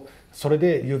ゃんとそれ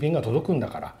で郵便が届くんだ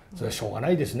からそれはしょうがな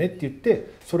いですねって言っ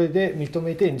て、それで認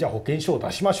めて、じゃあ保険証を出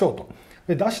しましょうと。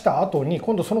で出した後に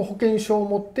今度その保険証を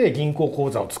持って銀行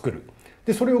口座を作る。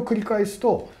でそれを繰り返す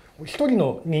と、一人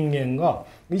の人間が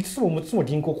5つも6つも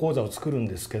銀行口座を作るん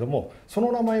ですけども、そ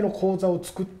の名前の口座を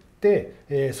作って、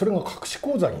それが隠し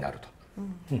口座になると。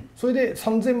それで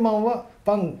3000万は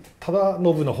伴忠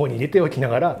信の方に入れておきな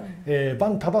がら、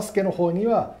伴忠助の方に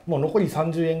はもう残り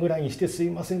30円ぐらいにして、すい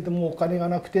ません、でもうお金が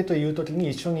なくてという時に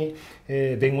一緒に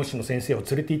弁護士の先生を連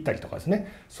れて行ったりとかですね、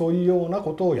そういうような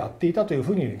ことをやっていたという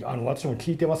ふうに私も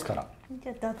聞いてますから。じ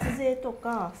ゃあ脱税と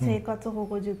か生活保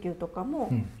護受給とか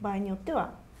も場合によって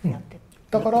はやってる。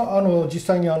だから実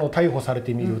際に逮捕され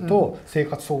てみると、生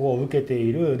活保護を受けて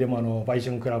いる、でも売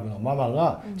春クラブのママ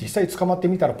が実際捕まって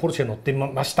みたらポルシェ乗って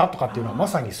ましたとかっていうのはま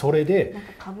さにそれで、なんか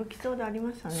歌舞伎町であり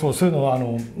ましたね。そういうのは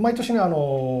毎年ね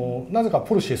なぜか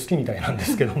ポルシェ好きみたいなんで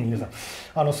すけど皆さ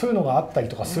んそういうのがあったり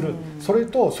とかする。それ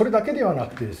とそれだけではな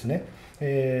くてですね、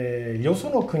よ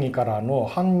その国からの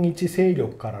反日勢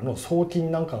力からの送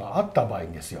金なんかがあった場合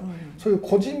にですよ、そういう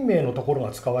個人名のところ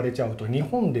が使われちゃうと日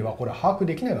本ではこれ把握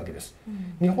できないわけです。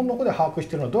日本の方で把握し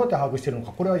ているのはどうやって把握しているの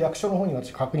か、これは役所の方に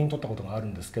私確認取ったことがある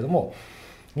んですけども、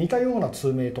似たような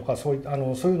通名とかそういう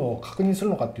のを確認する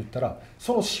のかって言ったら、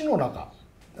その市の中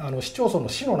市町村の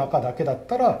市の中だけだっ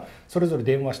たらそれぞれ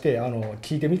電話して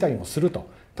聞いてみたりもすると。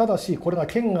ただしこれが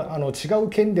県が違う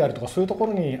県であるとか、そういうとこ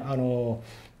ろに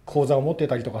口座を持って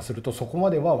たりとかすると、そこま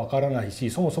では分からないし、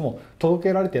そもそも届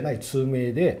けられてない通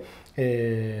名で、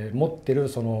持ってる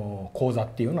その口座っ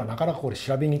ていうのはなかなかこれ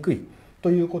調べにくいと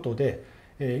いうことで、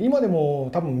今でも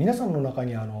多分皆さんの中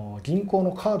に銀行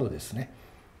のカードですね、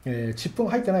チップが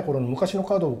入ってない頃の昔の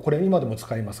カードをこれ今でも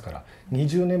使いますから、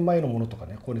20年前のものとか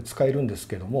ね、これ使えるんです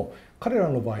けども、彼ら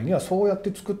の場合にはそうやっ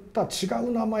て作った違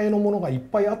う名前のものがいっ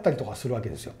ぱいあったりとかするわけ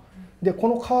ですよ。でこ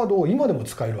のカードを今でも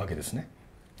使えるわけですね。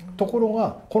ところ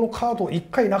がこのカードを1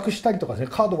回なくしたりとかですね、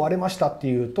カード割れましたって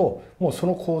いうともうそ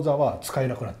の口座は使え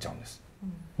なくなっちゃうんです。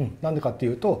なんでかって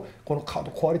いうと、このカー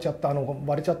ド壊れちゃった、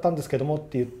割れちゃったんですけどもっ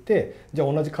て言って、じゃ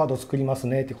あ同じカードを作ります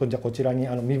ねって、じゃあこちらに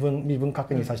身分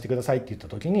確認させてくださいって言った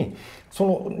時に、そ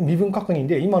の身分確認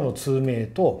で今の通名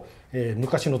と、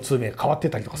昔の通名変わって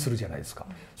たりとかするじゃないですか。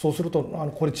そうすると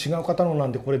これ違う方のな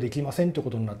んでこれできませんという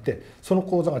ことになって、その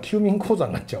口座が休眠口座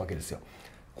になっちゃうわけですよ。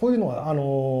こういうのは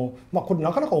これ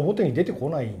なかなか表に出てこ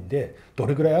ないんで、ど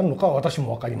れぐらいあるのかは私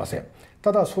も分かりません。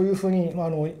ただそういうふうに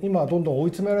今どんどん追い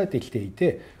詰められてきてい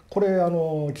て、これ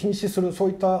禁止するそう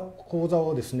いった口座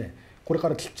をですね、これか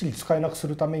らきっちり使えなくす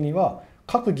るためには、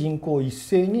各銀行一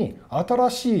斉に新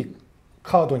しい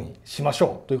カードにしまし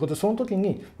ょうということで、その時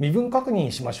に身分確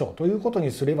認しましょうということに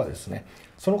すればですね、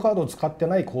そのカードを使って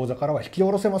ない口座からは引き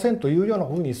下ろせませんというような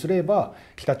ふうにすれば、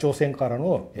北朝鮮から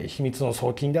の秘密の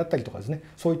送金であったりとかですね、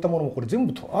そういったものもこれ全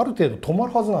部ある程度止ま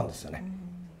るはずなんですよね。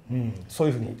そうい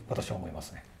うふうに私は思いま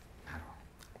すね。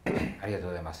ありがとう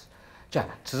ございます。じゃ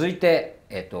あ続いて、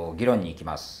議論に行き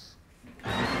ます。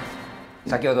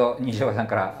先ほど西岡さん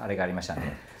からあれがありましたので、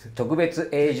特別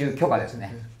永住許可です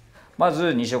ね。ま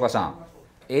ず西岡さん、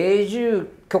永住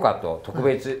許可と特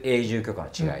別永住許可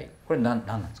の違い、これ何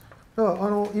なんですか。だから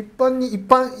一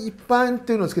般っ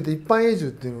ていうのをつけて、一般永住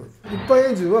っていうの、一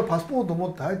般永住はパスポートを持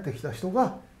って入ってきた人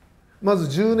がまず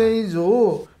10年以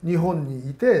上日本に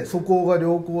いて、素行が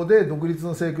良好で独立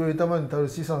の盛況を営むに足る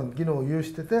資産機能を有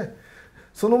してて、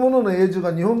そのものの永住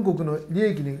が日本国の利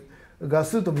益に合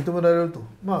すると認められると、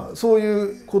そう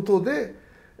いうことで、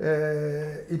一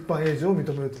般永住を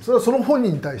認めると。それはその本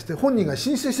人に対して本人が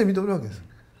申請して認めるわけです。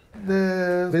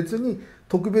で、別に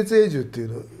特別永住ってい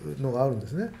うのがあるんで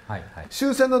すね。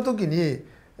終戦の時に、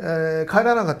帰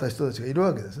らなかった人たちがいる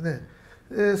わけですね。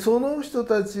その人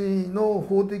たちの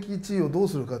法的地位をどう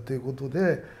するかということ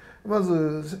で、まず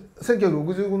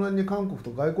1965年に韓国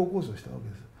と外交交渉したわけ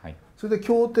です。それで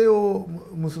協定を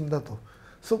結んだと。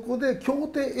そこで協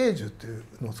定永住っていう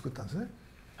のを作ったんですね。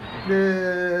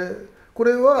で、こ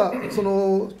れはそ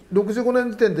の65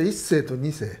年時点で1世と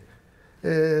2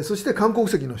世、そして韓国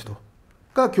籍の人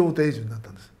が協定永住になっ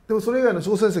たんです。でもそれ以外の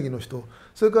朝鮮籍の人、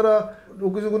それから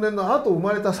65年の後生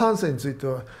まれた3世について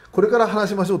はこれから話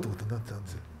しましょうということになってたんで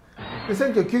す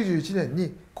よ。で、1991年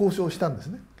に交渉したんです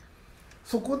ね。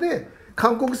そこで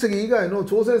韓国籍以外の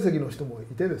朝鮮籍の人も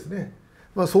いてですね、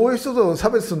そういう人と差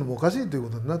別するのもおかしいというこ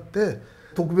とになって、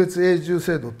特別永住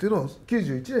制度っていうのを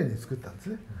91年に作ったんです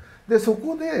ね。で、そ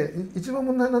こで一番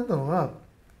問題になったのが、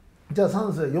じゃあ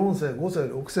3世4世5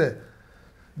世6世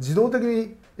自動的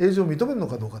に永住を認めるの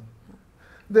かどうか。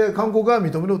で、韓国側は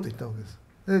認めろと言ったわけです。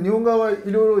で、日本側はいろ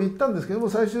いろ言ったんですけども、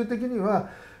最終的には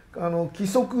規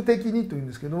則的にというん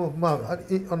ですけども、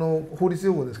法律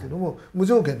用語ですけども、無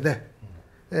条件で、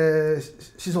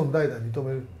子孫代々認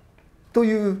めると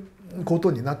いうこ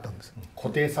とになったんです。固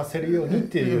定させるようにっ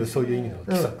ていう、そういう意味の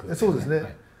規則、そうです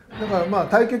ね。だから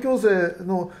退去強制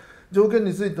の条件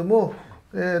についても、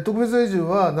特別永住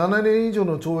は7年以上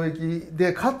の懲役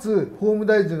で、かつ法務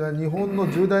大臣が日本の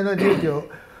重大な利益を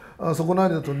損なわ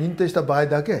れたと認定した場合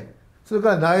だけ、それか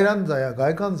ら内乱罪や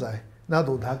外観罪な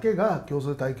どだけが強制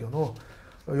退去の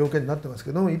要件になってます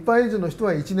けども、一般永住の人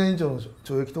は1年以上の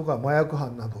懲役とか麻薬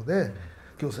犯などで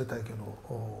強制退去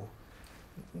の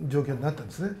状況になったん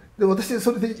ですね。で、私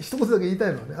それで一言だけ言いた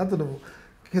いのはね、後でも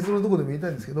結論のところでも言いた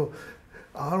いんですけど、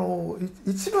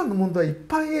一番の問題は一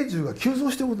般永住が急増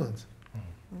していることなんです。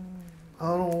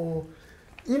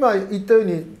今言ったよう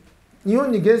に日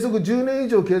本に原則10年以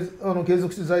上継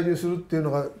続して在留するっていうの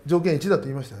が条件1だと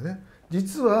言いましたよね。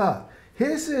実は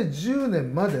平成10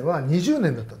年までは20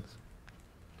年だったんです。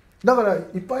だから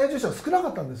一般永住者は少なか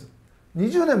ったんです。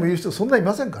20年もいる人そんなにい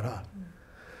ませんから。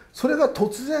それが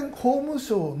突然法務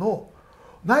省の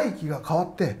内規が変わ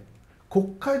って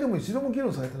国会でも一度も議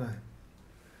論されてない、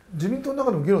自民党の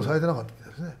中でも議論されてなかったみたい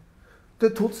ですね。で、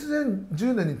突然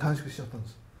10年に短縮しちゃったんで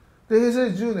す。で、平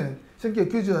成10年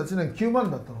1998年9万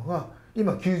だったのが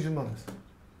今90万です。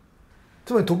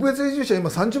つまり特別永住者今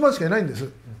30万しかいないんです。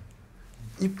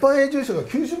一般永住者が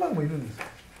90万もいるんです。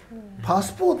パ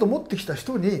スポート持ってきた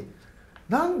人に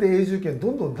なんで永住権ど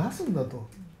んどん出すんだと。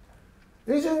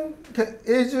永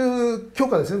住許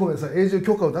可ですね、ごめんなさい、永住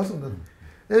許可を出すんだと。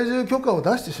永住許可を出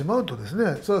してしまうとです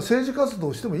ね、それは政治活動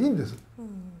をしてもいいんです。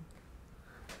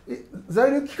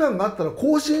在留期間があったら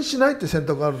更新しないって選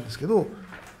択があるんですけど、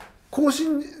更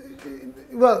新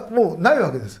はもうない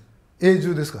わけです。永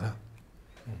住ですから。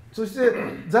そして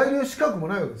在留資格も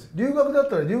ないわけです。留学だっ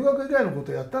たら留学以外のこ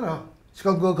とをやったら資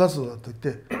格外活動だと言っ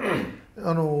て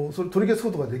それ取り消す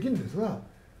ことができるんですが、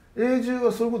永住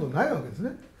はそういうことないわけです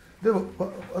ね。でも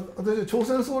私は朝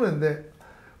鮮総連で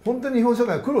本当に日本社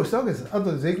会は苦労したわけです。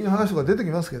後で税金の話とか出て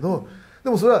きますけど、で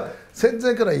もそれは戦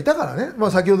前からいたからね、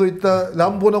先ほど言った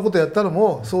乱暴なことやったの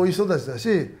もそういう人たちだ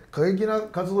し、過激な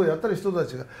活動をやった人た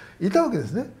ちがいたわけで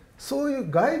すね。そうい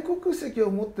う外国籍を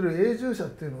持っている永住者っ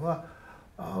ていうのは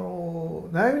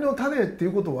悩みの種ってい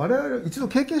うことを我々は一度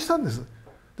経験したんです。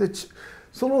で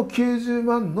その90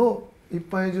万の一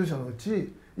般永住者のう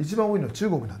ち一番多いのは中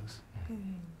国なんです。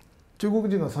中国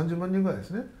人が30万人ぐらいで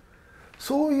すね。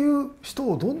そういう人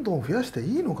をどんどん増やして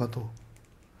いいのかと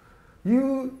い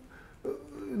う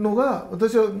のが、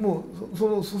私はも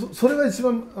うそれが一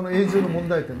番永住の問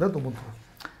題点だと思ってます。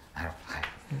なるほど、はい、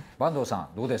坂東さ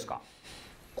んどうですか。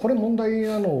これ問題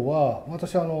なのは、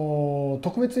私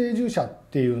特別永住者っ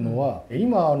ていうのは、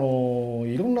今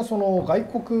いろんな外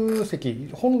国籍、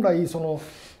本来戦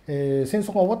争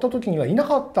が終わった時にはいな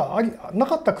か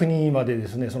った国までで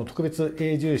すね、その特別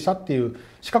永住者っていう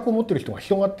資格を持っている人が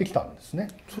広がってきたんですね。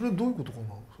それはどういうことかな。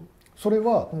それ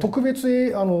は特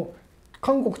別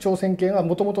韓国朝鮮系が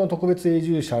もともとの特別永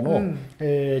住者の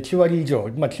9割以上、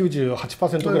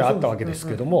98% ぐらいあったわけです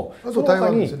けども、その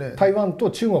他に台湾と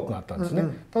中国があったんですね。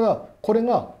ただこれ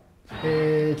が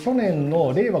去年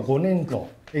の令和5年の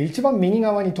一番右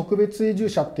側に特別永住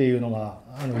者っていうのが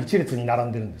一列に並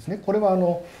んでるんですね。これは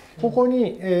ここ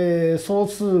に総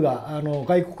数が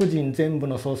外国人全部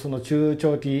の総数の中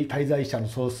長期滞在者の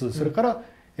総数、それから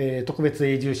特別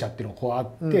永住者っていうのがこうあ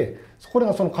って、これ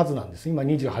がその数なんです。今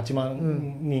28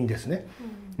万人ですね。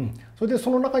それで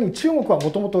その中に中国はも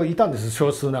ともといたんです、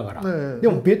少数ながら。で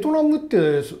もベトナムって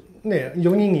ね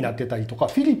4人になってたりとか、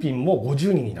フィリピンも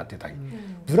50人になってたり、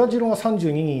ブラジルが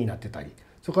32人になってたり、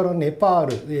それからネパ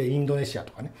ール、インドネシア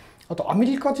とかね、あとアメ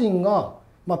リカ人が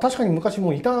確かに昔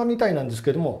もいたみたいなんです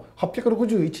けども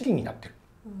861人になってる。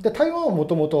で台湾はも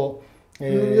ともと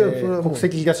国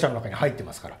籍被害者の中に入って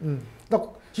ますから、だか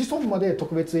ら子孫まで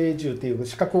特別永住っていう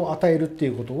資格を与えるってい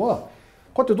うことは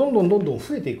こうやってどんどん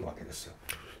増えていくわけですよ。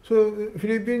それはフ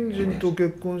ィリピン人と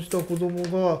結婚した子供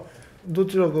がど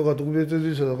ちらかが特別永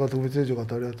住者だから特別永住が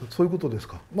与えられた、そういうことです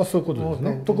か。そういうことです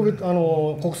ね。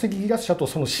国籍被害者と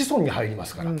その子孫に入りま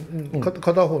すから、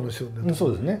片方の子孫で。そ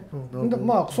うですね。そ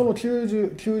の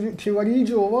9割以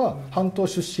上は半島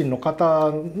出身の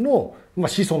方の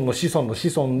子孫の子孫の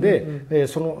子孫で、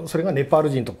それがネパール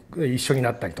人と一緒に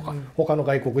なったりとか、他の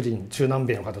外国人中南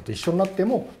米の方と一緒になって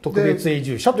も特別永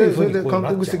住者というふうにそれで韓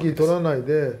国籍取らない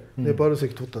でネパール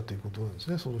籍取ったということなんです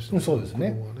ね、その人の子供はね。そうで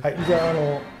すね。はい、じゃ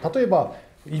あ例えば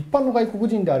一般の外国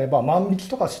人であれば万引き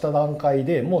とかした段階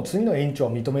でもう次の延長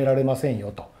は認められません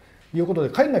よということで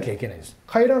帰らなきゃいけないんです。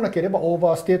帰らなければオー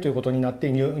バーステイということになって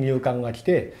入管が来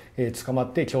て、捕ま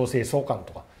って強制送還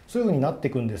とかそういうふうになって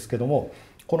いくんですけども、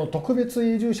この特別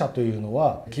永住者というの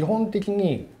は基本的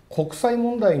に国際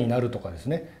問題になるとかです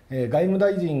ね、外務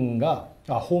大臣が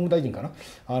法務大臣かな、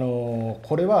こ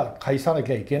れは返さな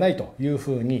きゃいけないという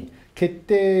ふうに決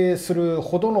定する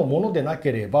ほどのものでな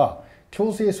ければ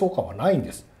強制送還はないん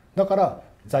です。だから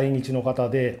在日の方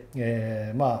で、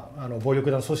暴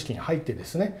力団組織に入ってで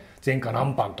すね、前科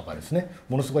何犯とかですね、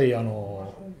ものすごい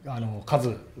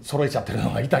数揃えちゃってる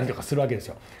のがいたりとかするわけです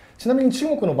よ。ちなみに中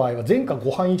国の場合は前科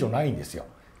5犯以上ないんですよ。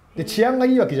で治安が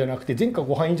いいわけじゃなくて前科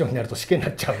5犯以上になると死刑にな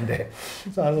っちゃうんで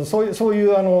そうい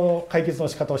う解決の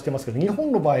仕方をしてますけど、日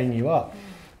本の場合には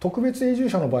特別永住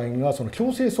者の場合にはその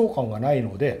強制送還がない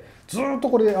のでずっと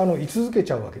これ居続け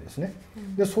ちゃうわけですね。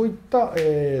でそういった、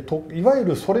いわゆ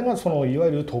るそれがいわ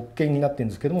ゆる特権になってるん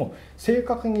ですけども、正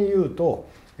確に言うと、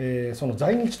その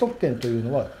在日特権という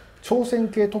のは朝鮮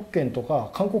系特権とか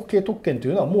韓国系特権と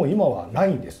いうのはもう今はな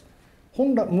いんです。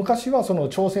昔はその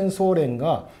朝鮮総連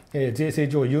が税制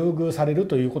上優遇される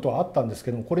ということはあったんです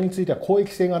けども、これについては公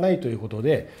益性がないということ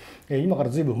で今から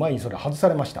ずいぶん前にそれ外さ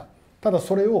れました。ただ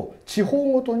それを地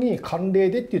方ごとに慣例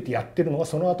でって言ってやってるのが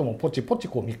その後もポチポチ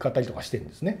見っかったりとかしてるん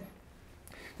ですね。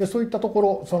でそういったと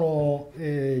ころ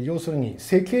要するに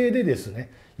世系でですね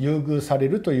優遇され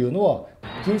るというのは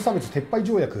人種差別撤廃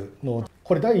条約の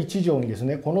これ第1条にです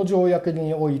ね、この条約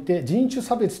において人種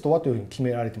差別とはというふうに決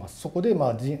められています。そこで人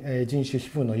種皮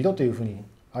膚の色というふうに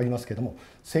ありますけども、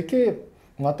世系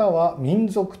または民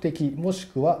族的もし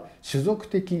くは種族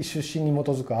的出身に基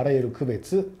づくあらゆる区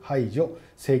別排除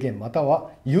制限または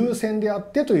優先であっ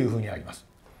てというふうにあります。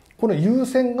この優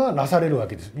先がなされるわ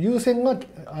けです。優先が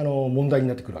問題に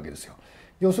なってくるわけですよ。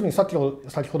要するに先ほど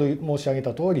申し上げ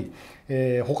た通り、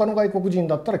他の外国人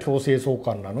だったら強制送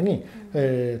還なのに、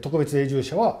特別永住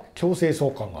者は強制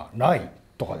送還がない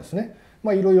とかですね、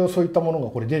いろいろそういったものが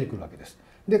これ出てくるわけです。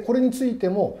でこれについて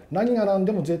も何が何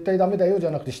でも絶対ダメだよじゃ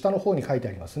なくて下の方に書いて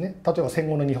ありますね。例えば戦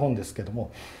後の日本ですけど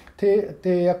も、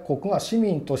締約国が市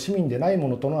民と市民でない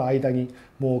者との間に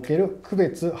設ける区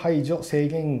別排除制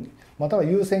限または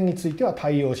優先については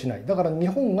対応しない。だから日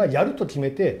本がやると決め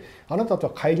てあなたと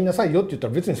は帰りなさいよって言った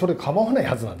ら別にそれ構わない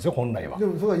はずなんですよ、本来は。で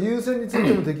もそれは優先につい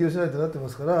ても適用しないとなってま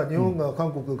すから、日本が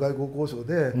韓国外交交渉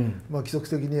で、規則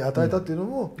的に与えたっていうの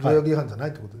も条約違反じゃない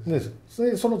ってことです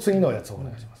ね。でその次のやつをお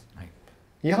願いします。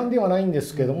違反ではないんで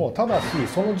すけども、ただし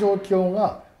その状況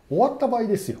が終わった場合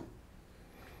ですよ。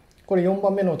これ4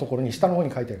番目のところに下の方に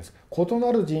書いてあります。異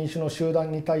なる人種の集団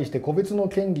に対して個別の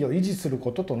権利を維持する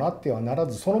こととなってはなら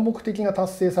ず、その目的が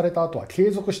達成された後は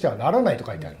継続してはならないと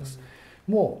書いてあります。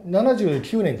もう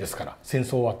79年ですから、戦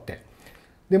争終わって。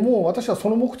でもう私はそ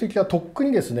の目的はとっく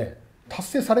にですね達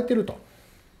成されてると。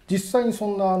実際にそ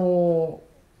んな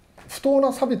不当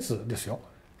な差別ですよ。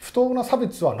不当な差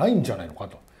別はないんじゃないのか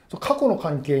と。過去の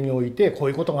関係においてこう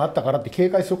いうことがあったからって警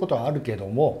戒することはあるけど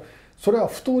も、それは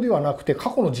不当ではなくて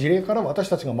過去の事例から私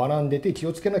たちが学んでて気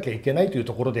をつけなきゃいけないという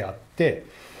ところであって、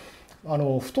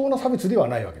不当な差別では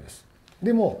ないわけです。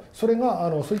でもそれ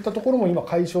がそういったところも今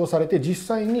解消されて、実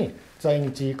際に在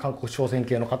日韓国朝鮮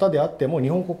系の方であっても日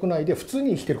本国内で普通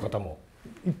に生きてる方も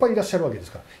いっぱいいらっしゃるわけで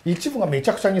すから、一部がめち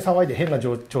ゃくちゃに騒いで変な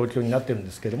状況になってるん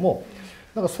ですけども、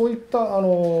だからそういった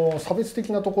差別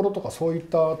的なところとかそういっ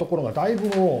たところがだい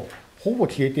ぶもうほぼ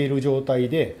消えている状態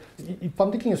で、一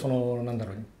般的に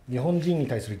日本人に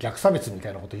対する逆差別みた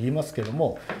いなことを言いますけど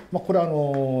も、これは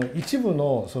一部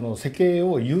の世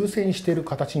間を優先している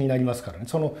形になりますからね。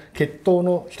その血統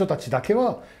の人たちだけ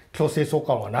は強制送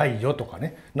還はないよとか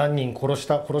ね、何人殺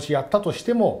しやったとし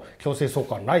ても強制送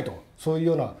還ないと、そういう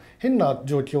ような変な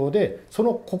状況でそ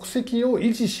の国籍を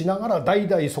維持しながら代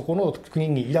々そこの国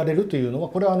にいられるというのは、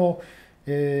これは法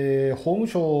務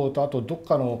省とあとどっ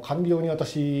かの官僚に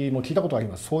私も聞いたことがあり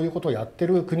ます。そういうことをやって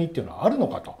る国っていうのはあるの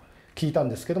かと聞いたん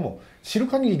ですけども、知る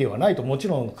限りではないと。もち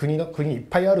ろん国いっ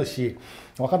ぱいあるし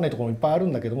分かんないところもいっぱいある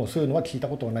んだけども、そういうのは聞いた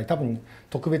ことがない。多分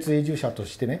特別永住者と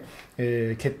してね、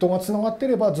血統がつながって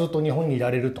ればずっと日本にいら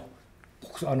れると、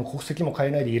国籍も変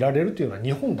えないでいられるというのは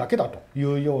日本だけだとい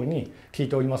うように聞い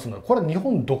ておりますので、これは日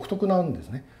本独特なんです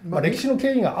ね。歴史の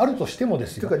経緯があるとしてもで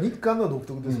すよ。というか日韓の独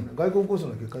特ですよね、外交交渉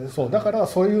の結果ですから、そうだから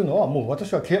そういうのはもう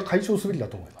私は解消すべきだ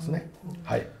と思いますね。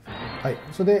はい、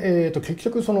それで、結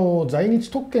局その在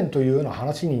日特権というような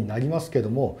話になりますけ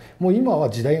ども、もう今は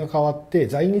時代が変わって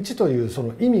在日というそ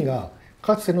の意味が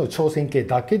かつての朝鮮系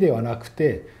だけではなく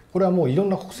て、これはもういろん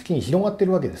な国籍に広がってい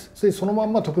るわけです。そのま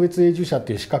んま特別永住者っ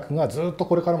ていう資格がずっと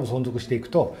これからも存続していく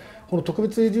と、この特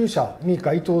別永住者に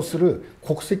該当する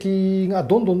国籍が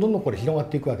どんどんこれ広がっ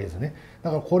ていくわけですね。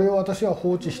だからこれを私は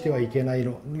放置してはいけない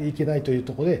という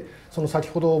ところで、その先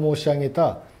ほど申し上げ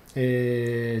た、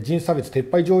人種差別撤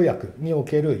廃条約にお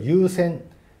ける優先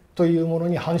というもの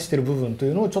に反している部分と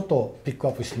いうのをちょっとピック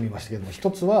アップしてみましたけども、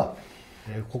一つは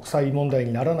国際問題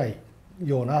にならない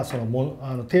ような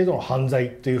程度の犯罪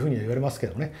というふうには言われますけ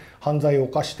どね、犯罪を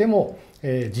犯しても、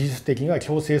事実的には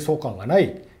強制送還がな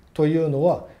いというの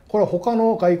は、これは他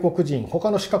の外国人、他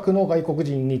の資格の外国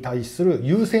人に対する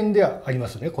優先でありま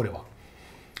すね、これは。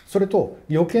それと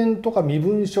旅券とか身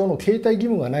分証の携帯義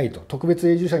務がないと。特別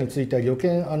永住者については旅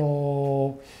券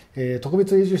特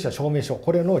別永住者証明書、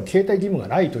これの携帯義務が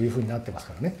ないというふうになってます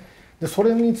からね。でそ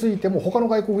れについても他の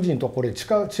外国人とはこれ違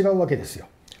うわけですよ。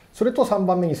それと3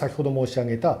番目に先ほど申し上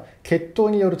げた血統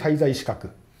による滞在資格、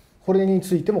これに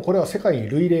ついてもこれは世界に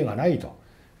類例がないと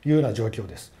いうような状況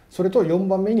です。それと4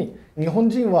番目に日本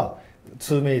人は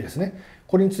通名ですね、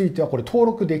これについてはこれ登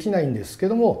録できないんですけ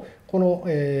ども、この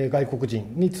外国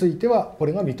人についてはこ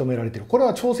れが認められている。これ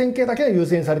は朝鮮系だけが優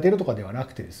先されているとかではな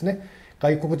くてですね、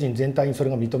外国人全体にそ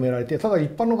れが認められて、ただ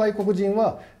一般の外国人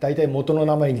は大体元の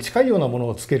名前に近いようなもの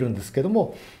をつけるんですけど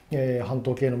も、半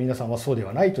島系の皆さんはそうで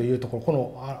はないというところ、こ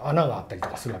の穴があったりと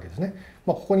かするわけですね。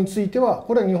ここについては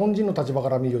これは日本人の立場か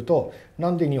ら見ると、な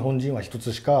んで日本人は一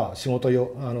つしか仕事用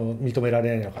認めら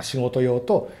れないのか、仕事用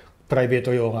とプライベー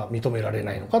ト用が認められ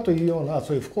ないのかというような、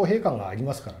そういう不公平感があり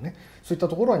ますからね、そういった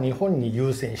ところは日本に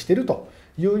優先していると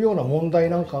いうような問題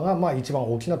なんかが一番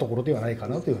大きなところではないか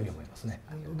なというふうに思いますね。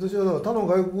私は他の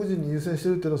外国人に優先して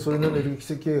いるっていうのはそれなりの歴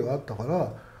史的経緯があったか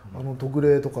ら、特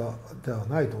例とかでは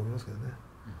ないと思いますけどね。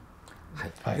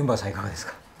はい、ユンバさんいかがです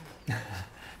か。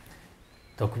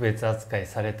特別扱い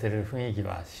されてる雰囲気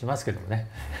はしますけどね。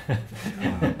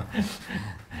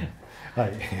は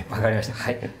い、わかりました。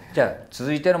はい、じゃあ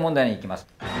続いての問題に行きます。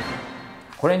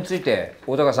これについて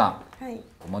大高さん、はい、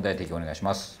問題提起お願いし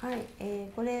ます。はい、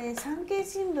これ産経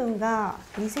新聞が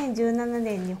2017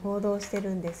年に報道して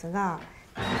るんですが、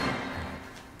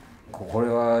これ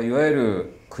はいわゆ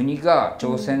る国が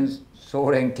朝鮮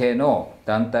総連系の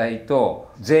団体と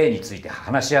税について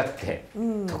話し合って、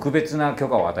特別な許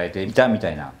可を与えていたみた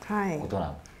いなことな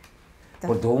の。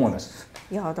これどう思います？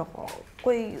いや、だから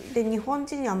これで日本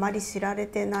人にあまり知られ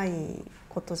てない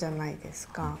ことじゃないです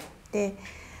か。で、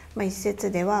一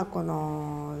説ではこ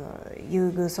の優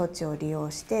遇措置を利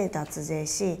用して脱税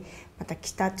し、また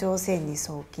北朝鮮に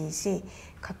送金し、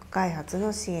核開発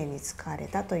の支援に使われ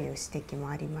たという指摘も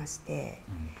ありまして、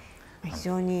非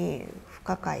常に不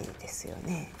可解ですよ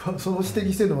ね。その指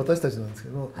摘しているのは私たちなんですけ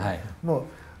ど、はい、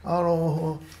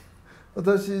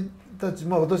私たち、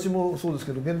私もそうです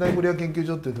けど、現代コリア研究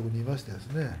所っていうところにいましてで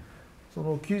すね、そ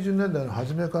の90年代の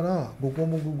初めから5項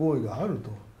目合意があると、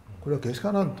これはけし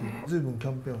からんという随分キ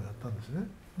ャンペーンをやったんですね。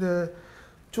で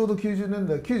ちょうど90年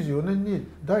代94年に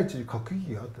第一次核危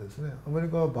機があってですね、アメリ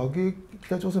カは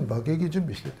北朝鮮爆撃準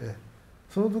備してて、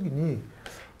その時に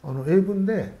英文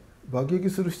で爆撃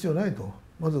する必要ないと、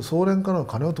まず総連からの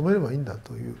金を止めればいいんだ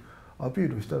というアピー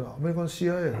ルをしたら、アメリカの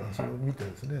CIA がそれを見て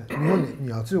ですね、日本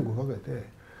に圧力をかけて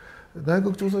内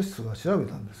閣調査室が調べ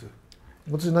たんです。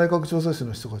私内閣調査室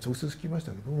の人が直接聞きまし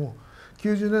たけども、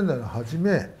90年代の初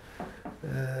め、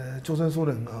朝鮮総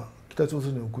連が北朝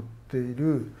鮮に送ってい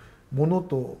るもの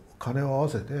と金を合わ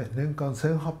せて年間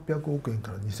1800億円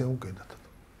から2000億円だった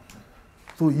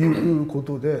というこ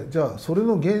とで、じゃあそれ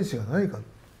の原資が何か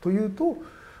というと、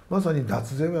まさに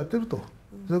脱税をやってると、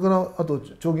それからあと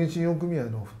長銀信用組合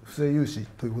の不正融資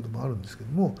ということもあるんですけ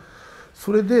ども、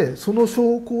それでその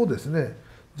証拠をですね、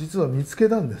実は見つけ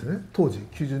たんですね、当時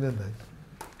90年代に。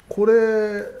こ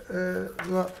れ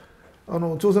が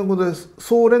朝鮮語で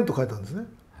総連と書いたんですね。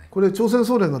これ朝鮮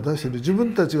総連が出している自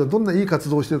分たちがどんないい活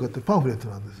動をしているかっていうパンフレット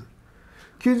なんです。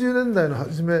90年代の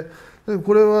初め、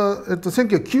これは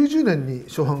1990年に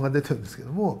初版が出てるんですけ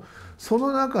ども、そ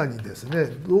の中にですね、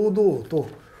堂々と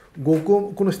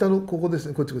この下のここです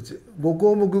ね、こっち5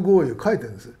項目合意を書いて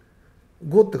るんです。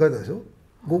5って書いてあるでしょ。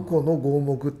5個の合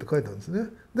目って書いてあるんですね。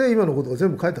で今のことが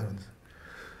全部書いてあるんです。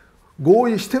合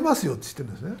意してますよって言ってる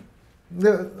んですね。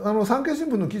で産経新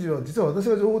聞の記事は実は私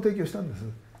が情報提供したんです。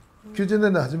90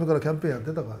年代初めからキャンペーンやっ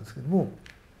てたからですけども、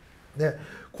で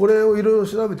これをいろいろ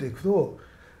調べていくと、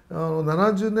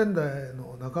70年代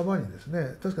の半ばにです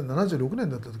ね、確かに76年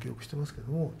だったと記憶してますけ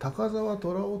ども、高沢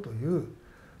虎夫という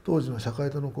当時の社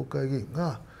会党の国会議員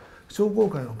が商工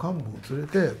会の幹部を連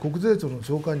れて国税庁の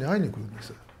長官に会いに来るんで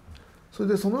す。それ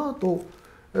でその後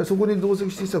そこに同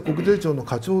席していた国税庁の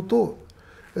課長と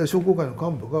商工会の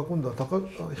幹部が今度は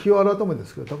日を改めで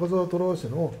すけど、高沢虎夫氏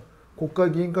の国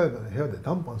会議員会館の部屋で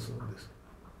談判するんです。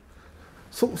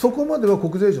そこまでは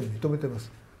国税庁も認めてま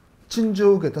す。陳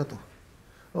情を受けたと。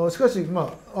しかし、そ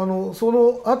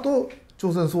の後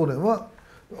朝鮮総連は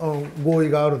合意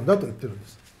があるんだと言ってるんで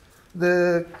す。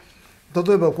で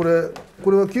例えばこれは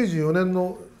94年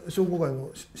の商工会の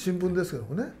新聞ですけど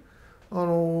もね、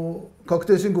確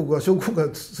定申告が商工会を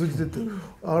通じてって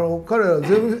彼らは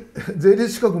税理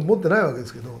士資格も持ってないわけで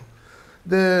すけど、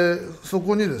でそ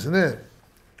こにですね、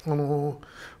我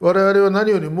々は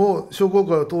何よりも商工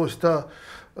会を通した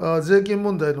税金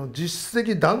問題の実質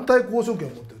的団体交渉権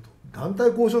を持っていると。団体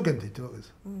交渉権って言ってるわけで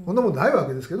す。こんなもんないわ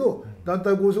けですけど、団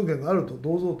体交渉権があると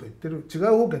銅像と言ってる、違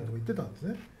う法権とも言ってたんです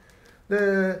ね。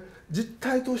で実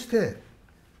態として税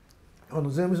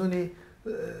務署に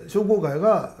商工会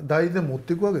が代理で持っ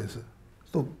ていくわけです。そう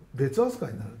すると別扱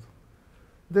いになる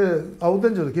と。で青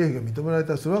天井で経費が認められ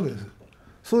たりするわけです。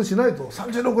そうしないと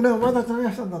36年お前たち何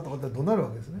やしたんだとかって怒鳴るわ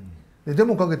けですね。でデ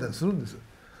モかけたりするんです。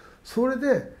それ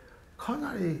でか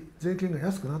なり税金が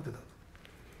安くなってたと。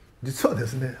実はで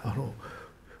すね、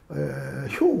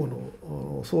兵庫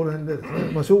の総連でです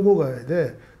ね、商工会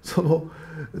でその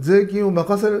税金を負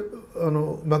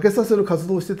けさせる活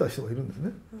動をしてた人がいるんです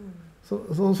ね。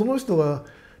その人が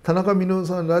田中稔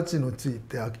さん拉致につい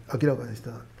て明らかにし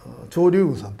た張龍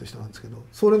雲さんという人なんですけど、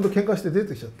総連と喧嘩して出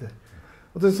てきちゃって、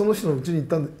私その人のうちに行っ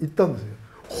たんですよ。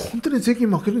本当に税金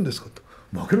負けるんですかと。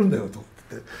負けるんだよと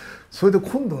言って、それで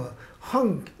今度は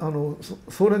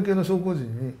総連系の商工人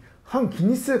に反機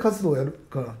密性活動をやる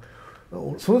から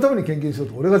そのために献金しよう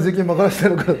と、俺が税金任らせて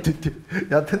るからって言っ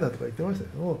てやってんだとか言ってました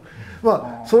けども、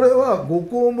それは5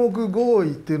項目合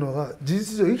意っていうのが事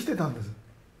実上生きてたんです。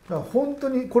だから本当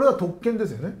にこれは特権で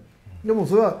すよね。でも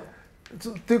それは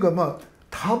っていうか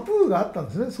タブーがあったん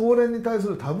ですね。総連に対す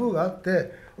るタブーがあっ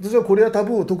て、私はこれはタ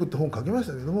ブーを解くって本を書きまし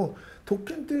たけども、特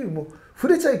権というよりも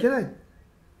触れちゃいけない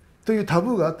というタ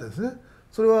ブーがあってですね、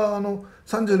それは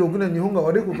36年日本が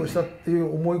悪いことをしたってい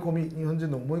う思い込み、日本人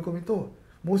の思い込みと、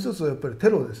もう一つはやっぱりテ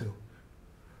ロですよ。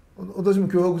私も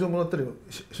脅迫状もらったり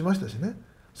しましたしね。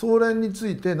総連につ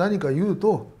いて何か言う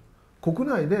と国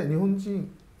内で日本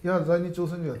人や在日朝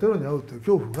鮮人がテロに遭うという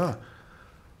恐怖が、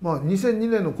2002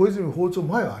年の小泉訪朝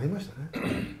前はありました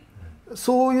ね。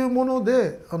そういうもの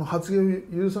で発言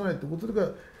を許さないということで、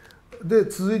で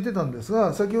続いてたんです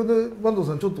が、先ほど坂東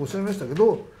さんちょっとおっしゃいましたけ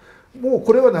ど、もう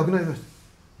これはなくなりました。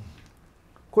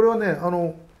これはね、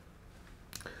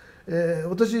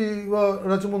私は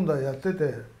拉致問題やって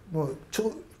て、もう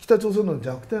北朝鮮の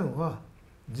弱点は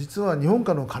実は日本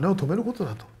からの金を止めること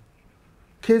だと、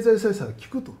経済制裁が効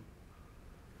く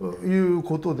という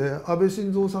ことで、安倍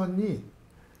晋三さんに、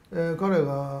彼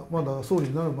がまだ総理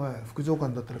になる前、副長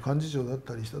官だったり幹事長だっ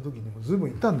たりした時にも随分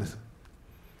言ったんです。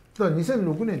だから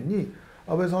2006年に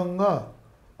安倍さんが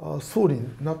総理に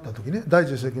なった時ね、第一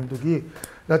次政権の時、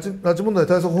拉致問題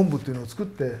対策本部っていうのを作っ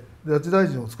て、拉致大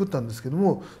臣を作ったんですけど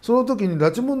も、その時に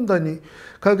拉致問題に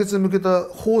解決に向けた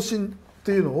方針っ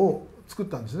ていうのを作っ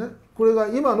たんですね。これが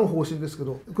今の方針ですけ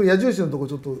ど、これ矢印のところ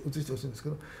ちょっと映してほしいんですけ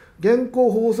ど、現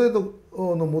行法制度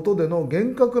の下での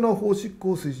厳格な法執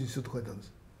行を推進すると書いてあるんで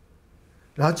す。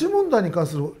拉致問題に関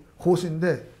する方針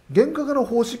で厳格な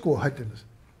法執行が入ってるんです。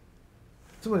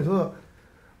つまり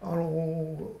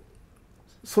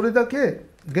それだけ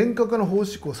厳格な法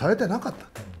執行されてなかった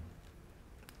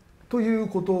という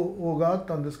ことがあっ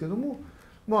たんですけども、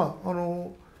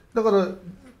だから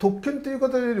特権という言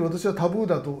い方より私はタブー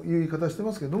だという言い方して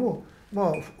ますけども、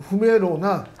不明朗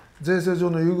な税制上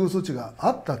の優遇措置が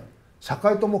あった、社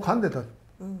会党も噛んでた、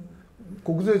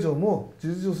国税庁も事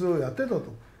実上それをやってたと。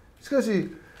しか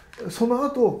しその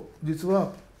後実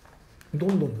はど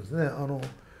んどんですね、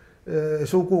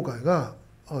商工会が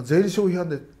税理商費犯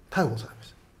で逮捕されまし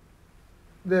た。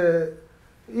で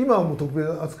今はもう特別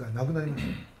扱いなくなりました。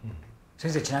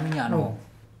先生、ちなみに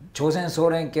朝鮮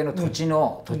総連系の土地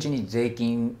に税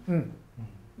金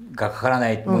がかから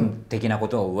ない分的なこ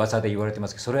とを噂で言われてま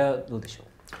すけど、それはどうでしょ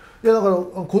う。いやだから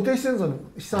固定資産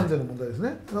税の問題です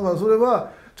ね。だからそれ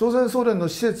は朝鮮総連の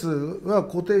施設は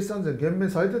固定資産税減免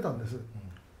されてたんです。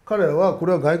彼らはこ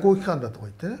れは外交機関だとか言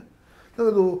ってね。だ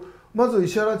けどまず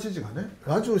石原知事がね、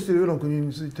拉致をしているような国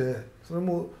について、それ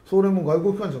も総連も外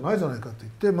交機関じゃないじゃないかと言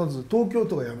って、まず東京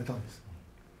都が辞めたんです。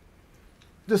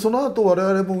でその後我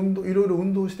々もいろいろ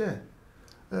運動して、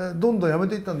どんどん辞め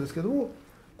ていったんですけども、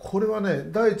これはね、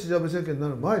第一次安倍政権にな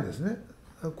る前ですね、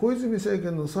小泉政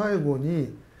権の最後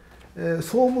に、総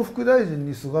務副大臣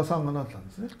に菅さんがなったん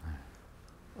ですね。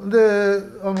で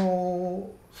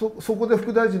そこで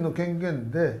副大臣の権限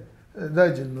で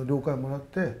大臣の了解をもらっ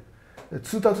て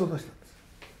通達を出したんです。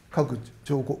各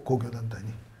地方公共団体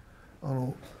に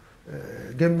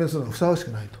減免するのはふさわし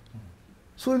くないと。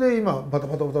それで今バタ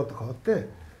バタバタと変わって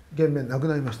減免なく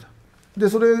なりました。で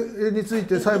それについ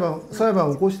て裁判を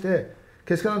起こして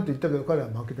けしからんと言ったけど、彼は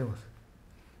負けてます。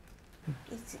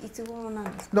いつ頃なん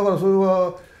ですか。だからそれ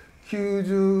はごめ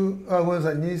んな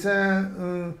さい、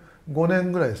2005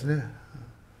年ぐらいですね。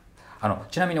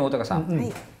ちなみに大高さ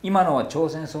ん、今のは朝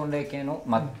鮮総連系の、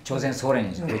朝鮮総連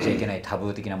に触れちゃいけないタブ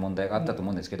ー的な問題があったと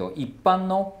思うんですけど、一般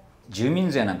の住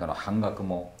民税なんかの半額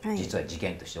も実は事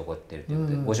件として起こっているというこ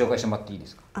とで、ご紹介してもらっていいで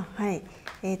すか。はい、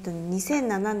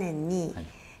2007年に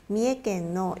三重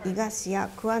県の伊賀市や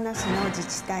桑名市の自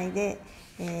治体で、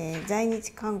在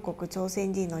日韓国朝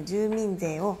鮮人の住民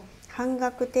税を半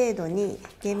額程度に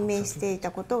減免してい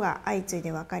たことが相次い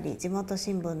で分かり、地元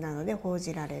新聞などで報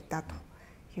じられたと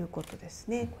いうことです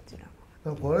ね。こちら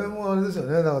これもあれですよ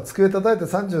ね。だから机叩いて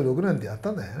36年でやっ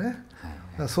たんだよね。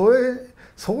だからそ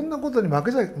んなことに負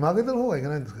けてる方がいけ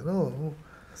ないんですけど。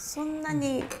そんな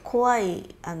に怖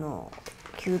い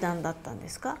球団だったんで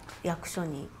すか、役所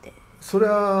に行って。それ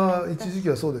は一時期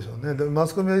はそうでしょうね。でマ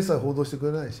スコミは一切報道してく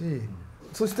れないし、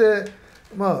そして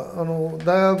大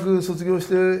学卒業し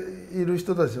ている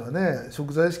人たちはね、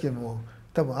贖罪意識も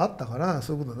多分あったから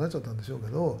そういうことになっちゃったんでしょうけ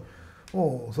ど、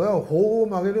もうそれは法を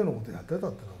曲げるようなことやってたっていう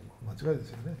のは間違いで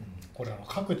すよね。これ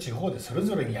各地方でそれ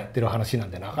ぞれにやってる話な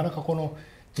んで、なかなかこの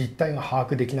実態が把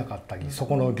握できなかったり、そ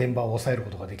この現場を抑えるこ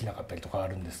とができなかったりとかあ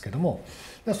るんですけども、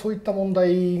そういった問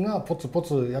題がポツポ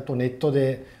ツやっとネット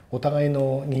でお互い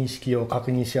の認識を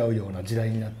確認し合うような時代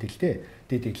になってきて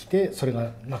出てきて、それ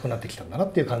がなくなってきたんだな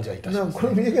っていう感じはいたします、こ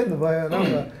れ三重県の場合はなんか、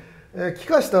帰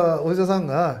化したお医者さん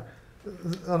が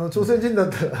朝鮮人だっ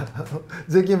たら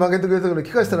税金負けてくれたけど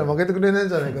帰化したら負けてくれないん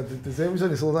じゃないかって言って税務署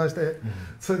に相談して、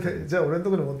それでじゃあ俺のと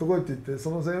ころに持ってこいって言って、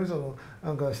その税務署の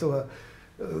なんか人が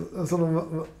自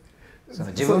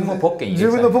分のポッケに入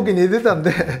れてたん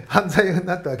で犯罪に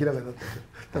なって明らかになっ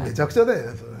た。めちゃくちゃだよ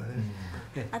ね、それはね。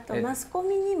あとマスコ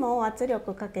ミにも圧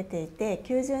力をかけていて、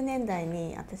90年代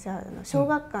に私は小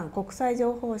学館国際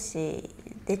情報誌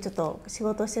でちょっと仕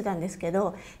事してたんですけ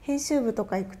ど、編集部と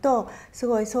か行くとす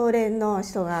ごい総連の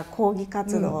人が抗議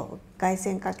活動、凱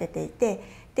旋かけていて、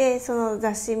でその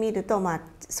雑誌見ると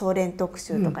総連特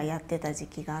集とかやってた時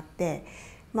期があって、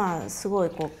すごい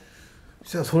こう。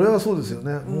それはそうですよ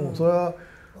ね。もうそれは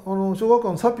小学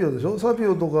校のサピオでしょ、サピ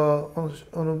オとか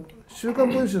週刊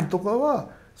文春とかは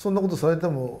そんなことされて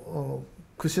も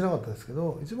屈しなかったですけ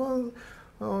ど、一番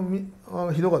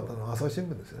ひどかったのは朝日新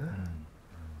聞ですよね。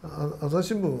朝日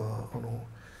新聞は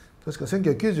確か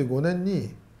1995年に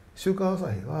週刊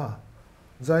朝日が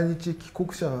在日帰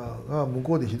国者が向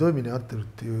こうでひどい目に遭ってるっ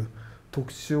ていう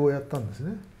特集をやったんです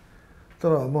ね。た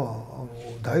だ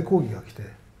大抗議が来て、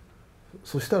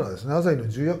そしたらですね、朝日の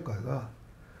重役会が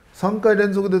3回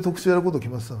連続で特集やることを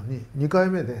決まってたのに、2回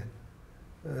目で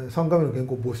3回目の原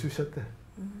稿を募集しちゃって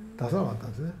出さなかったん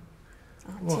ですね。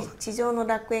地上の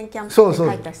楽園キャンプで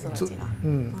書いた人たちが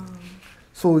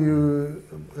そうい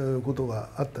うことが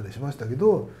あったりしましたけ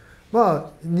ど、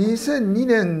2002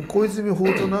年小泉訪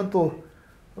朝の後、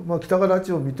北が拉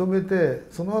致を認めて、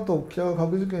その後北が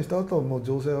核実験した後はもう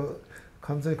情勢は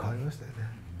完全に変わりましたよね。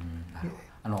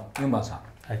ユンバンさん、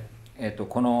はい、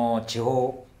この地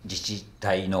方自治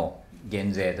体の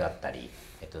減税だったり、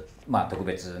特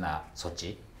別な措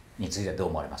置についてはどう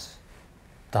思われます？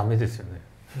ダメですよね。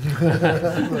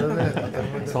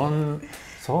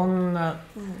そんな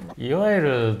いわゆ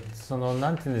る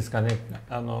なんていうんですかね、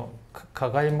加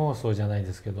害妄想じゃない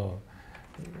ですけど、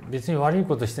別に悪い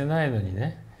ことしてないのに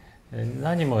ね、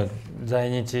何も在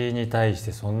日に対し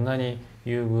てそんなに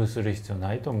優遇する必要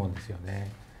ないと思うんですよね。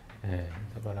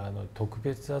だから特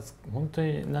別本当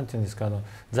になんていうんですか、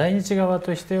在日側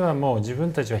としてはもう自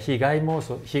分たちは被害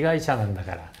者なんだ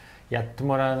からやって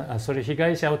もらう、それ被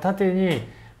害者を盾に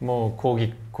もう抗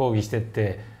議してっ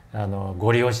て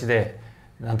ご利用しで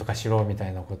なんとかしろみた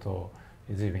いなことを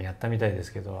随分やったみたいで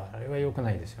すけど、あれは良くな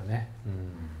いですよね。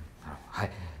はい、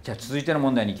じゃあ続いての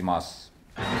問題に行きます。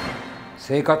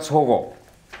生活保護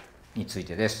につい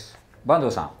てです。坂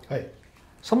東さん、はい、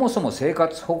そもそも生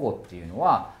活保護っていうの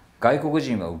は外国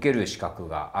人は受ける資格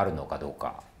があるのかどう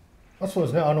か。そうで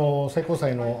すね、最高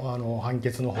裁の判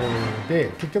決の方で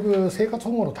結局生活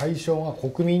保護の対象が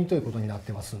国民ということになっ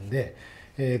てますんで、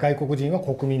外国人は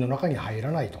国民の中に入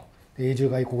らないと、永住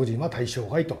外国人は対象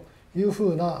外というふ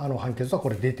うな判決はこ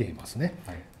れ出ていますね。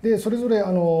はい、でそれぞれ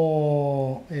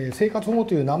生活保護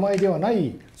という名前ではな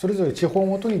いそれぞれ地方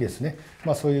ごとにですね、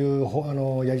そうい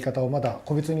うやり方をまだ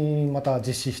個別にまた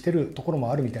実施しているところ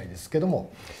もあるみたいですけど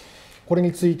も、これ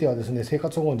についてはですね、生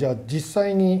活保護じゃあ実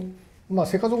際に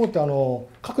生活保護って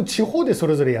各地方でそ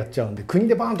れぞれやっちゃうんで、国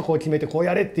でバーンとこう決めてこう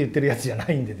やれって言ってるやつじゃな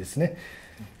いんでですね、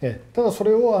ただそ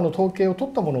れを統計を取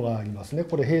ったものがありますね。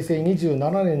これ平成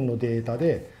27年のデータ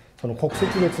で国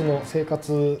籍別の生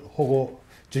活保護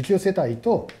受給世帯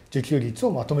と受給率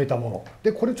をまとめたもの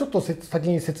で、これちょっと先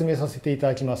に説明させていた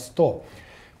だきますと、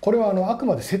これはあく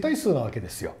まで世帯数なわけで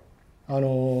すよ。そ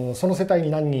の世帯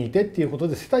に何人いてっていうこと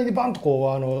で世帯でバンと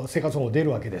こう生活保護出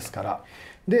るわけですから。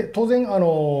で当然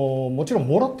もちろん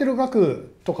もらってる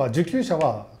額とか受給者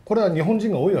はこれは日本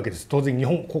人が多いわけです。当然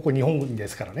ここ日本で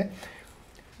すからね。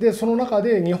でその中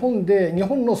で日本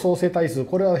の総世帯数、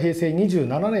これは平成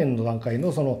27年の段階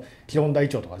の基本台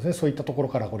帳とかですね、そういったところ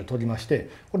からこれ取りまして、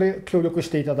これ協力し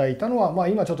ていただいたのは、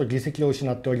今ちょっと議席を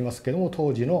失っておりますけども、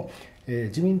当時の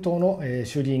自民党の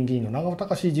衆議院議員の長尾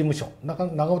隆事務所、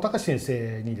長尾隆先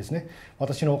生にですね、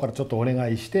私の方からちょっとお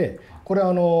願いして、これ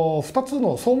2つ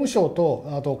の総務省と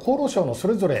あと厚労省のそ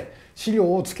れぞれ資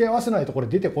料を付け合わせないとこれ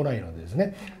出てこないのでです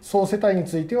ね、総世帯に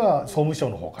ついては総務省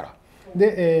の方から。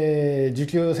で、受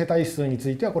給世帯数につ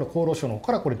いてはこれ厚労省の方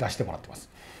からこれ出してもらってます。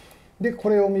でこ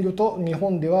れを見ると日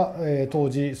本では当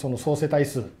時その総世帯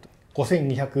数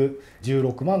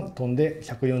5216万飛んで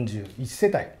141世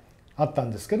帯あった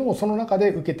んですけども、その中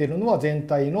で受けてるのは全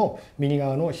体の右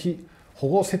側の非保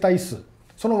護世帯数、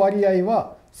その割合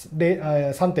は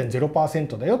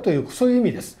 3.0% だよという、そういう意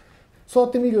味です。そうや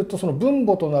って見るとその分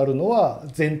母となるのは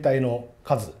全体の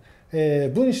数、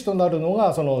分子となるの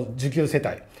がその受給世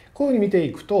帯、こういうふうに見て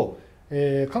いくと、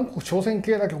韓国朝鮮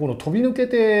系だけこの飛び抜け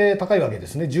て高いわけで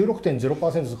すね。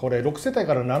 16.0% です。これ6世帯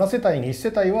から7世帯に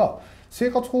1世帯は生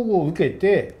活保護を受け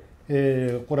て、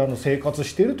これ生活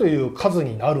しているという数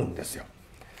になるんですよ。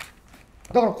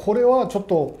だからこれはちょっ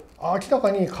と明ら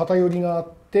かに偏りがあっ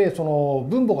て、その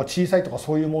分母が小さいとか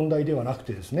そういう問題ではなく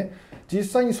てですね、実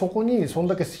際にそこにそん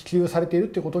だけ支給されているっ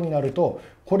ていうことになると、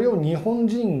これを日本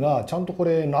人がちゃんとこ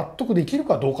れ納得できる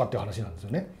かどうかっていう話なんですよ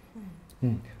ね。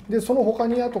でその他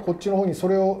にあとこっちの方にそ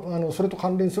れと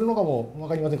関連するのかも分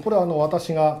かりません。これは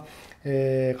私が、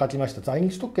書きました「在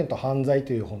日特権と犯罪」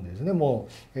という本でですね、も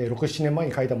う、6、7年前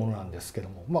に書いたものなんですけど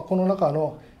も、この中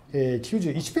の、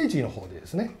91ページの方でで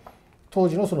すね、当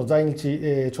時のその在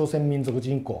日、朝鮮民族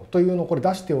人口というのをこれ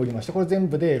出しておりまして、これ全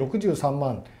部で63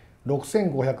万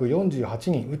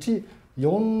6548人、うち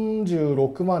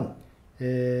46万、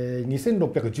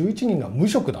2611人が無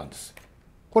職なんです。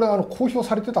これは公表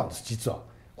されてたんです。実は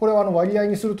これは割合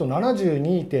にすると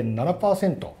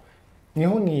 72.7%、 日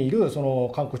本にいるそ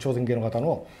の韓国朝鮮系の方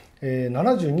の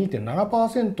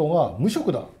 72.7% が無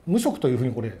職というふう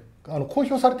にこれ公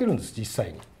表されてるんです。実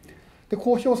際にで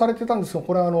公表されてたんですが、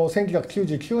これは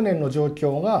1999年の状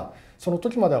況がその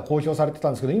時までは公表されてた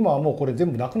んですけど、今はもうこれ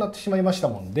全部なくなってしまいました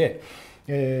もんで、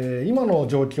今の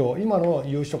状況、今の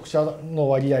有職者の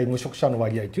割合、無職者の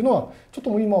割合っていうのはちょっと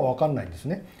もう今は分かんないんです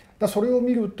ね。それを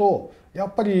見るとや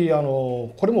っぱり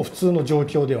これも普通の状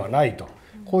況ではないと、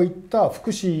こういった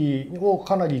福祉を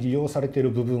かなり利用されてい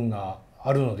る部分が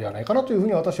あるのではないかなというふう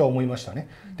に私は思いましたね。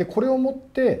でこれをもっ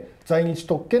て在日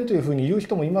特権というふうに言う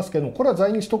人もいますけども、これは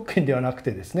在日特権ではなく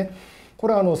てですね、こ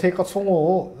れは生活保護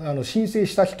を申請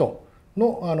した人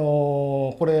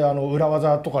のこれ裏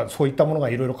技とかそういったものが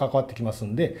いろいろ関わってきます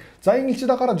んで、在日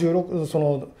だから16そ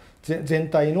の全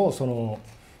体のその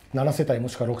7世帯も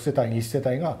しくは6世帯に1世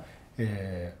帯が、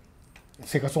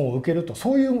生活保護を受けると、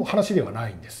そういう話ではな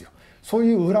いんですよ。そう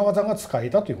いう裏技が使え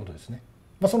たということですね。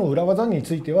その裏技に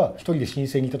ついては一人で申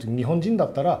請に行った時に日本人だ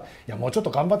ったら「いやもうちょっ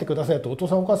と頑張ってください」と「お父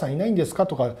さんお母さんいないんですか?」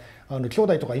とか「兄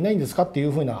弟とかいないんですか?」ってい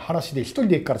うふうな話で一人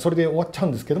で行くからそれで終わっちゃう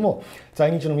んですけども、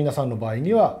在日の皆さんの場合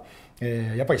には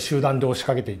やっぱり集団で押し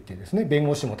かけていってですね、弁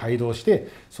護士も帯同して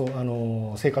生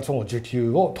活保護受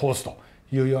給を通すと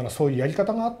いうようなそういうやり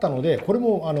方があったので、これ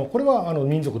は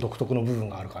民族独特の部分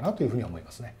があるかなというふうには思い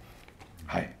ますね。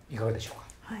はい、いかがでしょう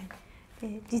か。はい、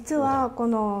実はこ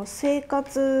の生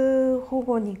活保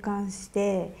護に関し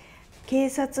て警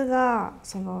察が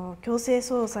その強制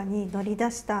捜査に乗り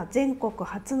出した全国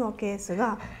初のケース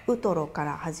がウトロか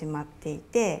ら始まってい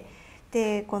て、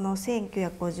でこの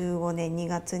1955年2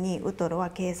月にウトロは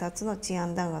警察の治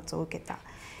安弾圧を受けた。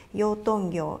養豚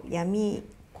業、闇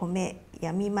米、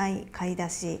闇米買い出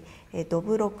し、ど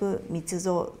ぶろく、密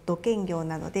造、土建業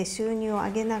などで収入を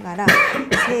上げながら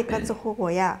生活保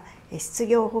護や失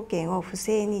業保険を不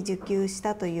正に受給し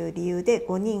たという理由で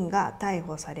5人が逮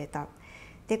捕された。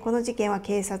でこの事件は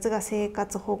警察が生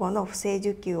活保護の不正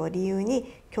受給を理由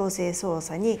に強制捜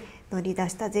査に乗り出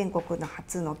した全国の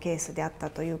初のケースであった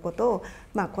ということを、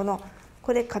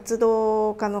これ活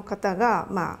動家の方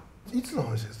がいつの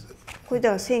話です？これで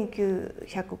は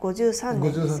1953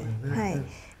年ですね。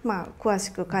はい、詳し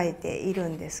く書いている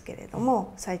んですけれど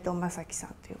も、斉藤正樹さん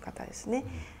という方ですね。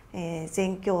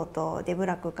全京都デブ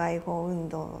ラック解放運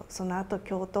動、その後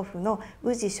京都府の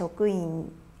宇治職員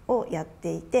をやっ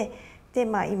ていて、で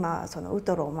今そのウ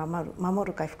トロを守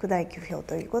る会副代表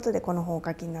ということでこの本をお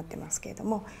書きになってますけれど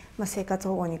も、生活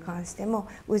保護に関しても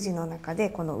宇治の中で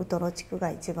このウトロ地区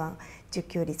が一番受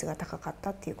給率が高かった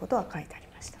っていうことは書いてあり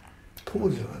ました。当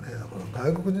時はね、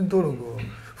外国人登録を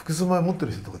複数枚持って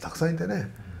る人とかたくさんいてね、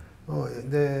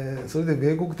でそれで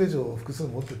米国手帳を複数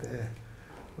持ってて、だ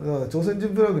から朝鮮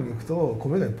人部落に行くと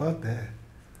米がいっぱいあって、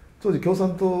当時共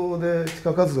産党で地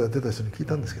下活動やってた人に聞い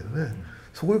たんですけどね、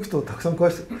そこ行くとたくさん加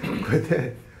え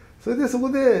て、それでそ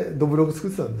こでどぶろく作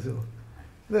ってたんですよ。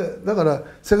でだから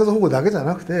生活保護だけじゃ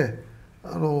なくて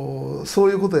そ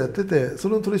ういうことをやってて、そ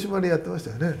の取り締まりやってまし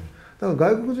たよね。だか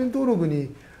ら外国人登録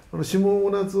に下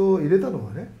夏を入れたの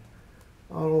はね、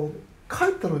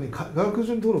帰ったのに外国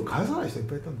人登録返さない人いっ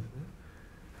ぱいいたんで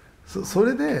すね。そ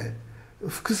れで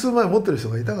複数枚持ってる人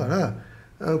がいたから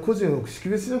個人を識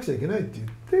別しなくちゃいけないって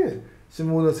言って下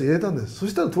夏入れたんです。そ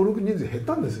したら登録人数減っ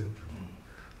たんですよ。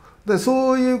で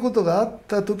そういうことがあっ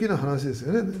た時の話です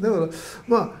よね。だか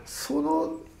らそ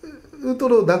のウト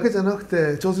ロだけじゃなく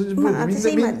て朝鮮人部落み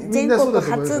んなそうだと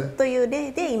思いますね。全国初という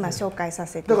例で今紹介さ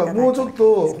せていただいてだからもうちょっ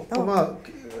と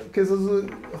警察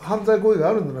犯罪行為が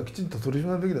あるならきちんと取り締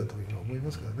まるべきだというふうに思い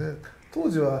ますからね。当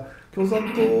時は共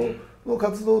産党の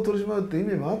活動を取り締まるって意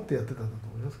味もあってやってたんだと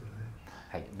思いますけどね。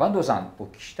はい、坂東さんお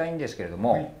聞きしたいんですけれど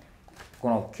も、こ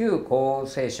の旧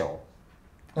厚生省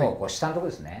の下のとこ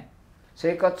ろですね、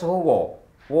生活保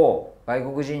護を外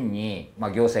国人に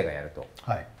行政がやると、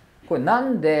これな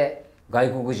んで外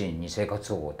国人に生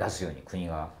活保護を出すように国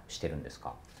がしてるんです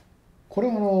か？これ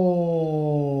は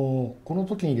この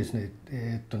時にですね、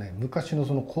昔の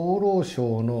その厚労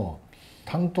省の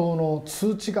担当の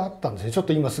通知があったんですね。ちょっ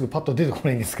と今すぐパッと出てこ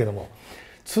ないんですけども、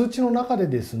通知の中で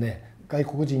ですね、外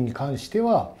国人に関して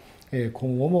は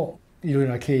今後もいろい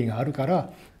ろな経緯があるから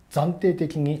暫定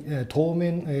的に当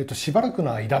面しばらく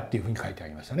の間っていうふうに書いてあ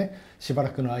りましたね。しばら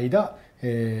くの間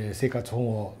生活保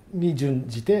護に準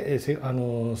じて制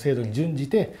度に準じ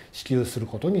て支給する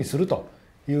ことにすると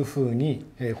いうふうに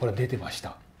これ出てまし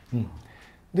た。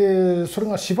でそれ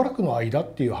がしばらくの間っ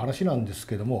ていう話なんです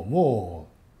けども、も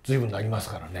う随分なります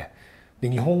からね。で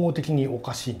日本語的にお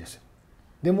かしいんですよ。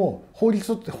でも法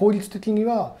律的に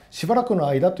はしばらくの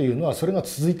間というのはそれが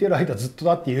続いている間ずっと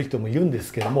だっていう人もいるんで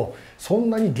すけども、そん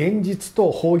なに現実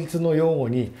と法律の用語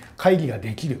に乖離が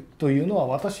できるというのは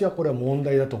私はこれは問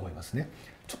題だと思いますね。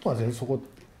ちょっと待って、そこ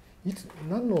いつ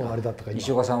何のあれだったか。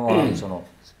西岡さんはその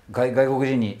外国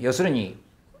人に要するに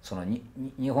その日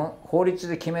本法律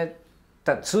で決め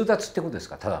た通達ってことです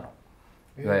か、ただの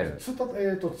いわゆる通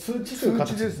知という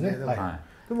形ですね。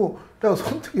でもだから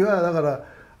その時はだから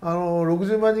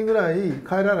60万人ぐらい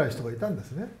帰らない人がいたんで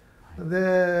すね。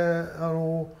で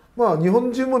まあ日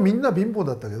本人もみんな貧乏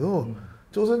だったけど、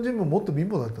朝鮮人ももっと貧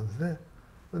乏だったんですね。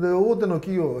で大手の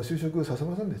企業は就職させ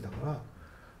ませんでしたから、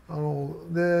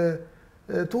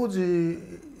当時、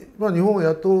まあ、日本は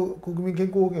やっと国民健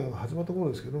康保険が始まった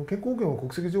頃ですけど、健康保険は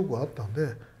国籍条項があったんで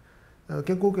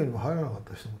健康保険にも入らなかっ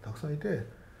た人もたくさんいて、で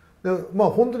まあ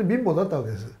本当に貧乏だったわ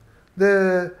けです。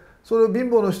でそれを貧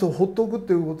乏の人を放っておくっ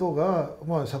ていうことが、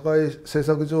まあ、社会政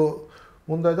策上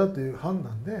問題だという判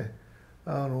断で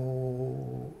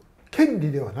権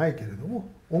利ではないけれども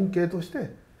恩恵とし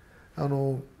て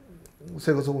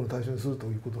生活保護の対象にすると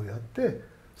いうことをやって、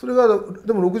それが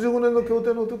でも65年の協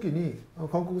定の時に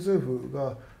韓国政府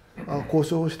が交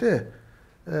渉をして、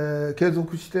継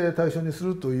続して対象にす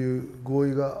るという合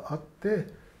意があって、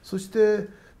そして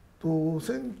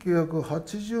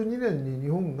1982年に日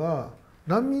本が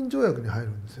難民条約に入る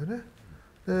んですよね。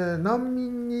で難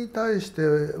民に対して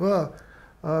は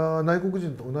内国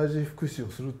人と同じ福祉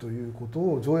をするということ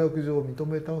を条約上認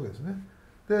めたわけですね。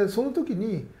でその時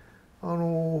に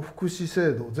福祉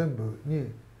制度全部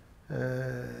に、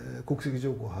国籍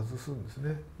条項を外すんです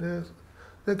ね。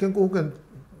で健康保険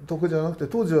だけじゃなくて、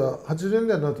当時は80年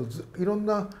代になるといろん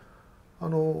な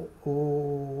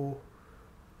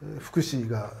福祉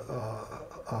が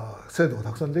制度が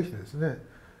たくさんできてですね、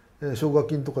奨学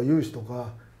金とか融資とか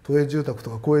都営住宅と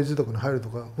か公営住宅に入ると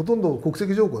か、ほとんど国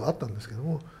籍条項があったんですけど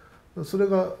も、それ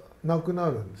がなくな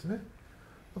るんですね。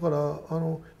だから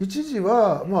一時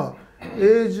はまあ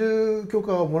永住許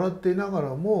可をもらっていなが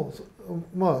らも、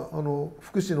まあ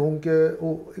福祉の恩恵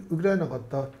を受けられなかっ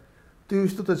たっていう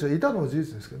人たちがいたのは事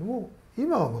実ですけども、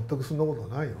今は全くそんなことは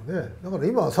ないので、だから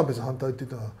今は差別反対って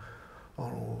言ったら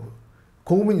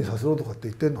公務員にさせろとかって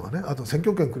言ってるのはね、あと選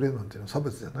挙権くれなんていうのは差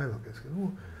別じゃないわけですけど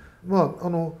も、まあ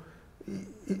も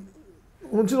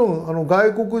ちろん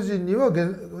外国人に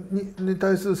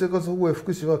対する生活保護や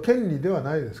福祉は権利では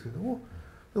ないですけども、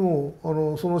で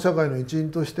もその社会の一員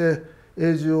として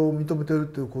永住を認めている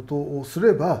ということをす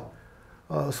れば、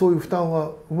そういう負担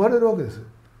は生まれるわけです。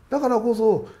だからこ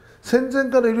そ戦前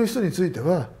からいる人について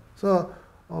はさ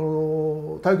あ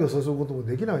退去させることも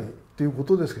できないっていうこ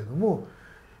とですけども、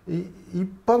一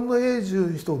般の永住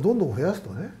の人をどんどん増やす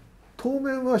とね、当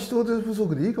面は人手不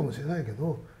足でいいかもしれないけ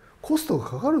どコストが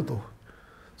かかると、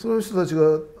その人たち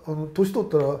が年取っ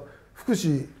たら福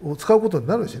祉を使うことに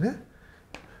なるしね、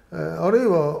あるい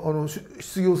は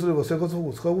失業すれば生活保護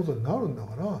を使うことになるんだ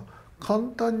から、簡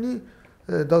単に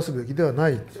出すべきではな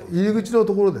い、入り口の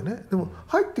ところでね。でも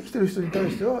入ってきてる人に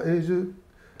対しては永住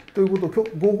ということを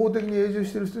合法的に永住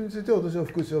している人については私は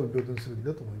福祉は平等にすべき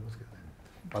だと思いますけどね。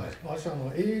私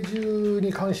永住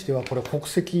に関してはこれ国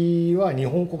籍は日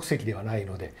本国籍ではない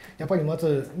ので、やっぱりま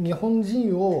ず日本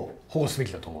人を保護すべ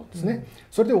きだと思うんですね。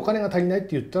それでお金が足りないって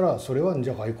言ったら、それはじ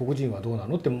ゃあ外国人はどうな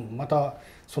のってまた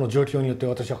その状況によって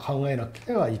私は考えなき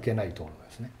ゃいけないと思い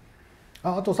ますね。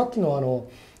あとさっきの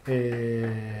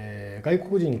外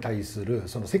国人に対する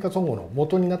その生活保護の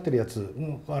元になってるやつ、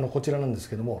こちらなんです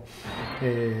けども、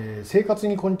生活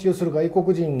に困窮する外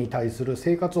国人に対する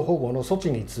生活保護の措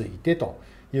置についてと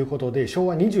いうことで、昭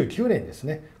和29年です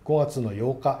ね、5月の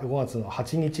8日5月の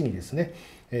8日にですね、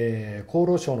厚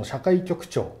労省の社会局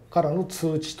長からの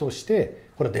通知として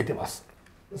これ出てます。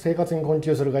生活に困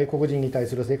窮する外国人に対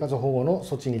する生活保護の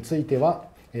措置については、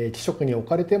規則にお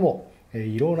かれても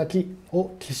遺漏なき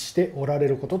を期しておられ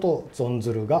ることと存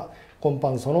ずるが、今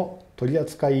般その取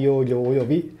扱要領及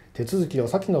び手続きを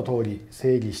先の通り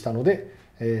整理したので、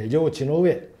領知の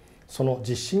上その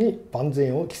実施に万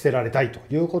全を期せられたいと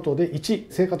いうことで、1、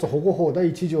生活保護法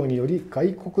第1条により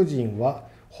外国人は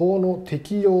法の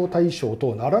適用対象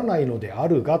とならないのであ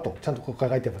るがと、ちゃんとここ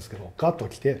書いてますけど、がと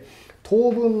きて、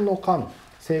当分の間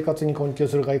生活に困窮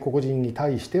する外国人に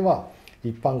対しては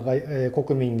一般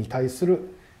国民に対す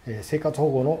る生活保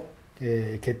護の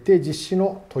決定実施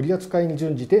の取り扱いに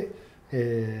準じて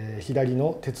左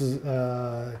の手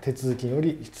続きによ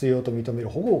り必要と認める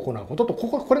保護を行うことと、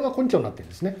これが根拠になっているん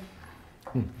ですね。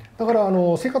だから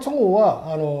生活保護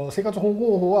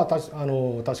は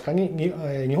確かに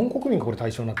日本国民がこれ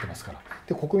対象になってますから、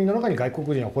で国民の中に外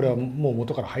国人はこれはもう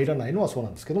元から入らないのはそうな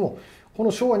んですけども、こ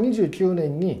の昭和29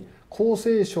年に厚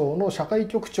生省の社会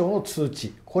局長の通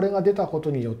知、これが出たこと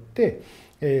によって、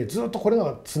ずっとこれ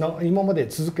が今まで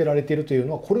続けられているという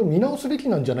のは、これを見直すべき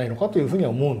なんじゃないのかというふうには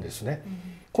思うんですね。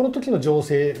この時の情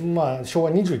勢、昭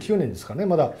和29年ですかね、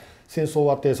まだ戦争終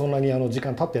わってそんなに時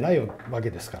間経ってないわけ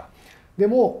ですから。で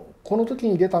もこの時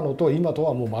に出たのと今と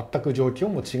はもう全く状況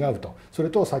も違うと。それ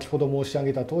と先ほど申し上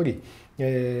げた通り、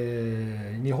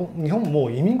日本も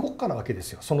う移民国家なわけで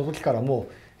すよ。その時からも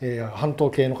う、半島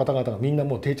系の方々がみんな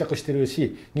もう定着してる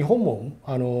し、日本も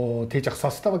定着さ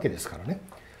せたわけですからね。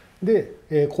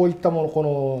で、こういったもの、こ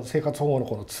の生活保護の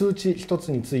この通知一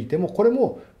つについても、これ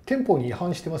も憲法に違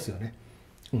反してますよね。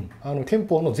憲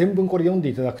法の全文これ読んで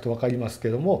いただくと分かりますけ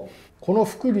ども、この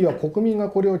福利は国民が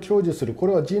これを享受する、こ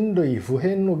れは人類普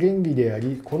遍の原理であ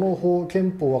り、この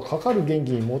憲法はかかる原理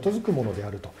に基づくもので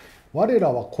あると。我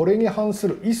らはこれに反す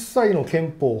る一切の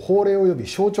憲法、法令及び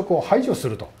省直を排除す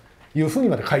るというふうに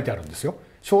まで書いてあるんですよ。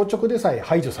省直でさえ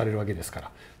排除されるわけですか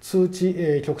ら、通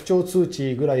知、局長通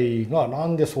知ぐらいがな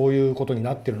んでそういうことに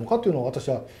なっているのかというのを私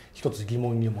は一つ疑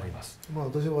問に思います。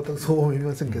私は全くそうは思い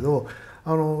ませんけど、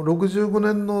65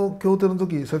年の協定の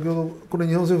時、先ほどこれ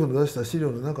日本政府の出した資料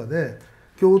の中で、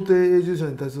協定永住者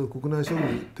に対する国内処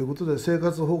理ということで、生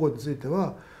活保護について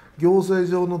は行政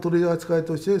上の取り扱い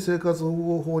として生活保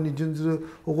護法に準ずる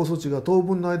保護措置が当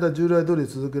分の間従来通り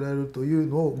続けられるという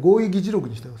のを合意議事録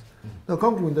にしています。だか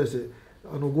ら韓国に対して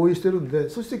合意してるんで、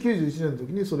そして91年の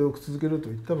時にそれを続けると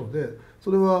言ったので、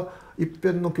それは一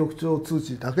辺の局長通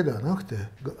知だけではなくて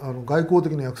外交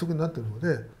的な約束になっているの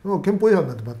で、憲法違反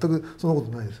なんて全くそんなこ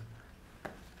とないです。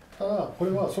ただこ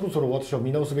れはそろそろ私は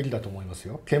見直すべきだと思います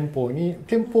よ。憲法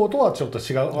とはちょっと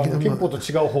違う、憲法と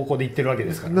違う方向で言ってるわけ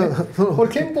ですからね。これ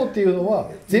憲法っていうのは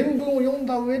全文を読ん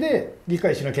だ上で理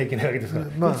解しなきゃいけないわけですから、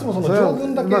いつもその条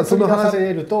文だけ取り出さ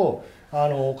れると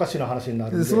おかしな話にな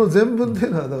るんで、その全文とい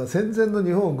うのはだから戦前の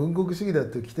日本を軍国主義だ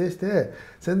と規定して、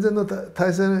戦前の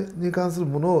体制に関する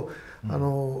ものを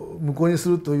無効にす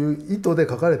るという意図で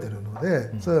書かれているの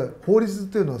で、それは法律っ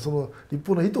ていうのはその立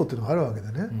法の意図っていうのがあるわけで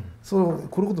ね、こ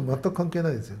のこと全く関係な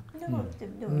いですよ。で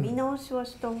も見直しは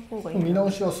した方がいい。見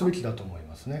直しはすべきだと思い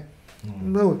ますね。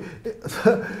でも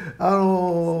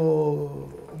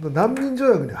難民条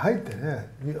約に入ってね、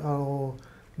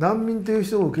難民という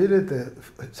人を受け入れて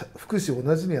福祉を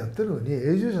同じにやってるのに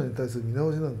永住者に対する見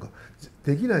直しなんか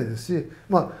できないですし、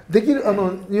できる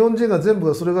日本人が全部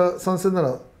がそれが賛成な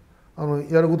ら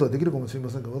やることはできるかもしれま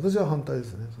せんが、私は反対で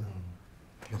すね。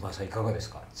ゆんばんさんいかがで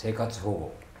すか、生活保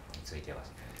護については。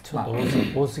ちょっ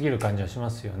と多すぎる感じはしま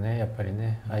すよね、やっぱり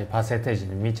ね。ああいうパーセンテージ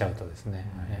で見ちゃうとですね、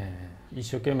一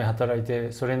生懸命働い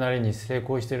てそれなりに成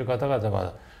功している方々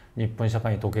が日本社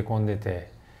会に溶け込んでて、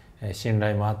信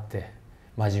頼もあって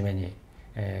真面目に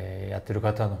やってる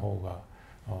方の方が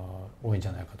多いんじ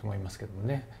ゃないかと思いますけども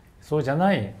ね。そうじゃ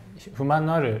ない不満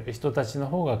のある人たちの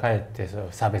方がかえって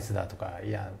差別だとか、い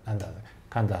やなんだ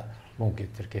かんだ文句言っ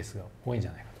てるケースが多いんじ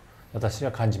ゃないかと私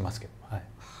は感じますけど。はい、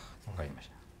わかりまし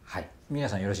た。はい、皆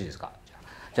さんよろしいですか。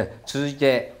じゃあ続い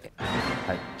て、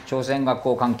はい、朝鮮学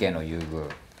校関係の優遇、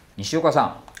西岡さ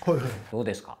ん、どう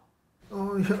ですか。い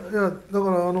やだか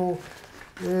ら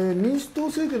民主党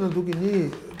政権の時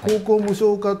に高校無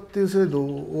償化っていう制度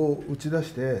を打ち出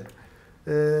して、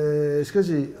しか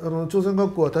し朝鮮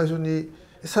学校は対象に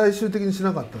最終的にし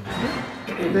なかったんで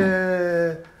すね。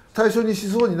で対象にし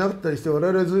そうになったりして、我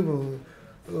々は随分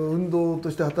運動と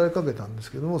して働きかけたんで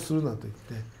すけども、するなと言っ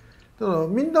て、だから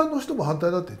民団の人も反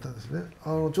対だって言ったんですね。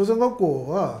朝鮮学校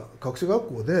は学士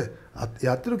学校で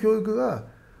やってる教育が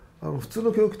普通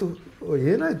の教育とは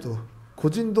言えないと、個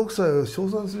人独裁を称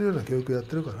賛するような教育をやっ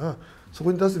てるから、そ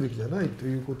こに出すべきじゃないと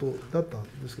いうことだったん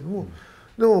ですけども、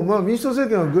でも民主党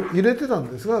政権は入れてたん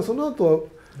ですが、その後は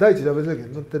第一安倍政権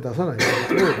になって出さない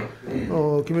というこ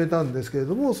とを決めたんですけれ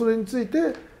ども、それについ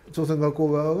て朝鮮学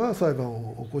校側が裁判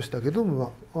を起こしたけど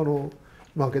も、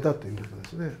負けたということで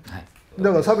すね。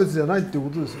だから差別じゃないっていう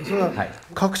ことですよ。それは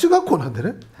各種学校なんで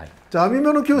ね、じゃあ編み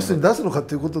物教室に出すのかっ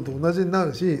ていうことと同じにな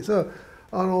るし、それは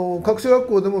各種学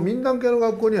校でも民団系の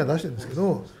学校には出してるんですけ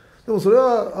ど、でもそれ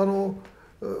は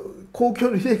公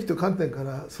共の利益という観点か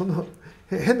らその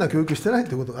変な教育してない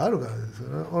ということがあるからですよ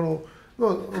ね。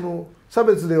差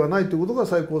別ではないということが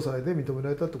最高裁で認めら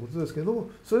れたということですけれども、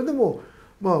それでも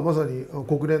まさに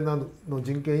国連などの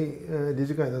人権理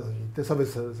事会などに行って差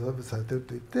別されてる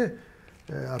と言って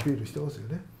アピールしてますよ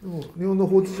ね。でも日本の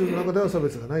法治の中では差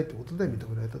別がないということで認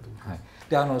められたということです。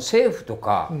で政府と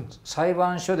か裁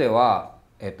判所では、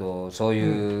そう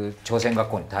いう朝鮮学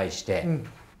校に対して、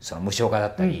その無償化だ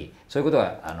ったり、そういうこと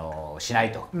はしな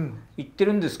いと言って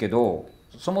るんですけど、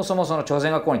そもそもその朝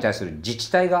鮮学校に対する自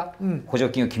治体が補助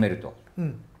金を決めると。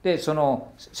で先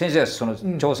生はその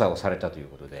調査をされたという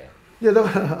ことで、いやだ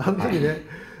からあの時ね、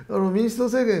民主党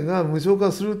政権が無償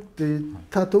化するって言っ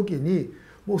た時に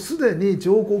もうすでに地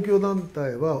方公共団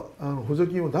体は補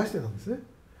助金を出してたんですね。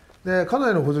でかな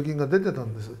りの補助金が出てた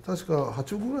んです。確か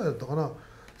8億ぐらいだったかな。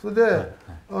それで、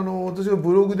私が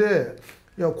ブログで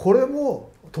いやこれ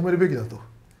も止めるべきだと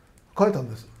書いたん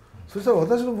です。そしたら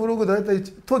私のブログ大体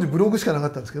当時ブログしかなか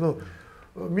ったんですけど、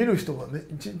見る人がね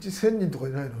1日1000人とか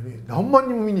いないのに何万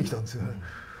人も見に来たんですよね。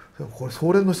これ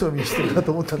総連の人が見に来てるな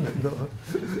と思ったんだけど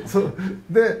そう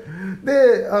で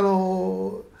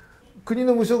国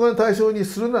の無償化の対象に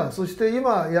するな、そして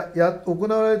今行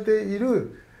われてい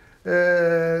る、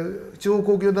地方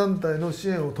公共団体の支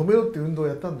援を止めろっていう運動を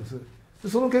やったんです。で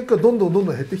その結果どんどん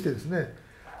減ってきてですね、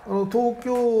東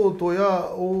京都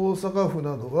や大阪府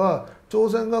などは朝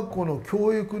鮮学校の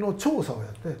教育の調査をや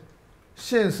って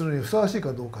支援するにふさわしい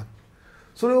かどうか、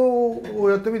それを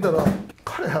やってみたら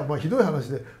彼はまあひどい話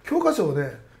で教科書を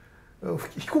ね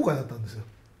非公開だったんですよ。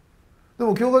で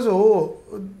も教科書を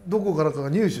どこからかが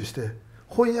入手して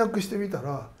翻訳してみた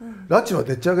ら「拉致は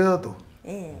でっち上げだ」と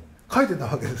書いてた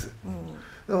わけです。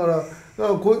だから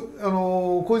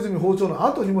小泉訪朝の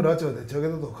後にも「拉致はでっち上げ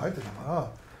だ」と書いてた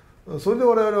から、それで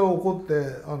我々は怒って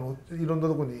いろんな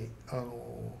とこに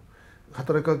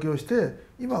働きかけをして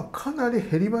今かなり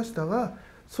減りましたが、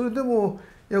それでも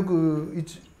約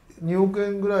2億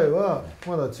円ぐらいは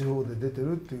まだ地方で出て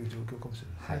るっていう状況かもしれ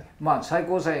ないですね。まあ最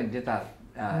高裁に出た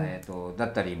だ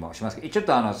ったりもしますけど、ちょっ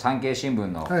と産経新聞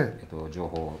の、情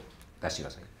報を出してく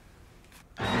ださい。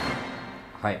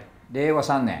はい、令和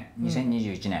3年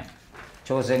2021年、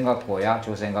朝鮮学校や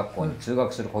朝鮮学校に通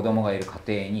学する子どもがいる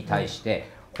家庭に対して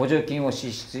補助金を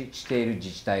支出している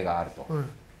自治体があると、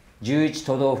11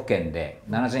都道府県で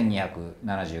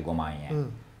7275万円、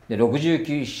で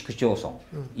69市区町村、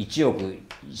1億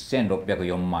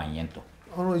1604万円と。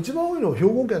一番多いのは兵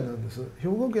庫県なんです。兵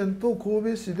庫県と神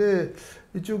戸市で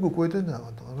1億超えてんじゃなか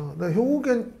ったかな。だから兵庫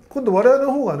県、今度我々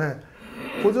の方がね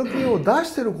補助金を出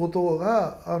してること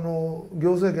が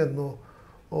行政権の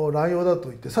乱用だと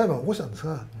言って裁判を起こしたんです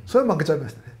が、それは負けちゃいま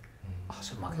したね。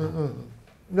それ負け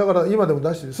た。だから今でも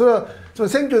出してる。それは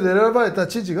選挙で選ばれた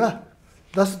知事が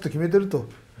出すと決めてると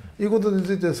いうことに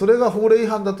ついて、それが法令違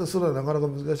反だとするのはなかなか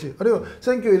難しい。あるいは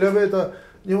選挙で選ばれた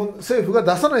日本政府が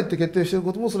出さないって決定している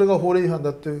こともそれが法令違反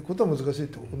だということは難しい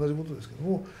と同じことですけど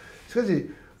も、しか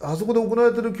しあそこで行わ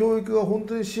れている教育が本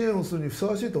当に支援をするにふさ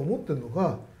わしいと思ってるの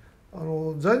か、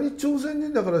在日朝鮮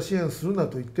人だから支援するな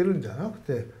と言ってるんじゃなく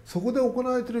て、そこで行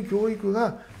われている教育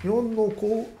が日本の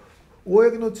公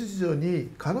の秩序に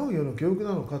かなうような教育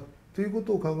なのかというこ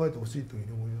とを考えてほしいというふう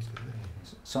に思いますよね。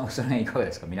その辺いかが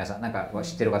ですか、皆さん、なんか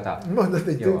知ってる方。まあだっ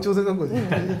て朝鮮学校で言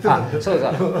ってた。そうで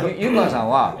すか。ユンバンさん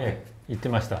は行って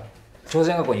ました。朝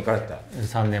鮮学校に行かれてた。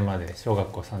3年まで、小学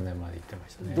校3年まで行ってま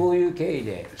したね。どういう経緯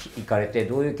で行かれて、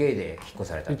どういう経緯で引っ越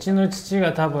された。うちの父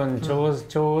が多分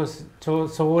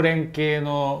総連系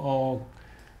の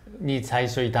に最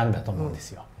初いたんだと思うんで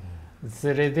すよ。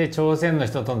それで朝鮮の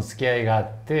人との付き合いがあっ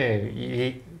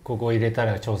て、ここ入れた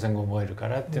ら朝鮮語覚えるか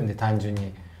らっていうんで単純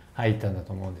に入ったんだ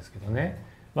と思うんですけどね。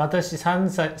私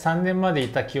3年までい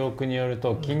た記憶による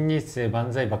と金日成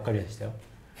万歳ばっかりでしたよ。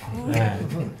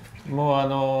も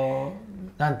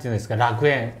うなんていうんですか、楽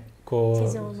園、こ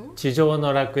う地上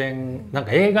の楽園、なん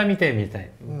か映画見てみたい、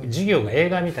授業が映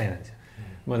画みたいなんですよ。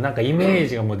もうなんかイメー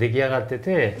ジがもう出来上がって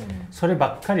て、それ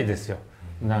ばっかりですよ。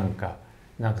なんか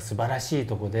素晴らしい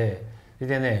とこで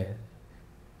ね、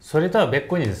それとは別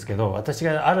個にですけど、私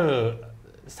がある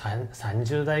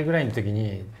30代ぐらいの時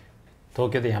に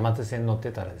東京で山手線乗っ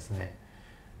てたらですね、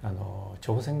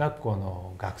朝鮮学校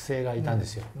の学生がいたんで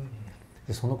すよ。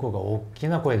でその子が大き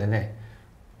な声でね、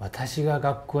私が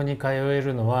学校に通え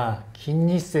るのは金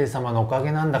日成様のおか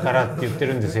げなんだからって言って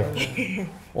るんですよ。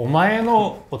お前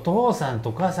のお父さんと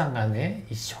お母さんがね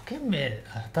一生懸命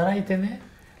働いてね、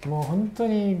もう本当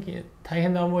に大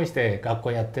変な思いして学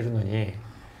校やってるのに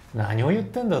何を言っ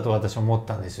てんだと私は思っ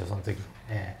たんですよ、その時に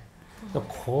ね。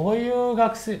こういう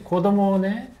子供を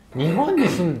ね、日本に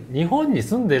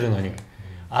住んでるのに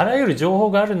あらゆる情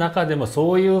報がある中でも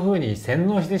そういうふうに洗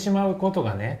脳してしまうこと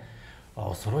がね、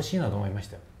恐ろしいなと思いまし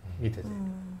たよ、見てて。なる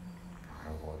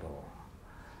ほど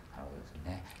です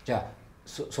ね。じゃあ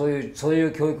そうい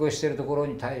う教育をしているところ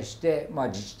に対して、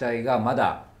自治体が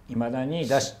いまだに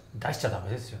出しちゃダメ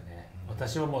ですよね。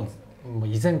私はもう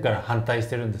以前から反対し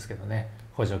てるんですけどね、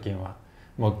補助金は。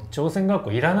もう朝鮮学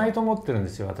校いらないと思ってるんで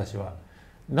すよ、私は。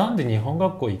なんで日本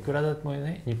学校いくらでも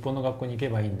ね、日本の学校に行け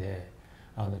ばいいんで、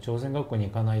朝鮮学校に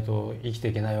行かないと生きて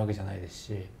いけないわけじゃないです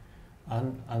し、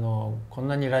こん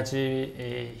なに拉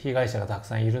致被害者がたく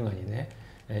さんいるのにね、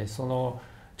その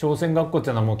朝鮮学校って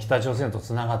いうのはもう北朝鮮と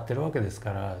つながってるわけです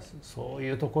から、そう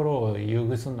いうところを優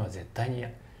遇するのは絶対に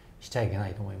しちゃいけな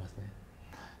いと思いますね。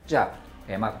じゃあ、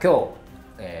今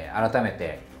日、改め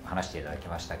て話していただき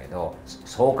ましたけど、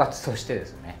総括としてで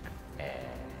すね、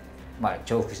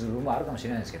重複する部分もあるかもし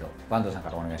れないですけど、坂東さんか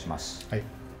らお願いします。はい、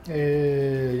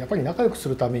やっぱり仲良くす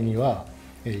るためには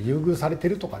優遇されて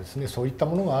るとかですね、そういった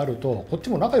ものがあるとこっ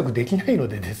ちも仲良くできないの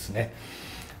でですね、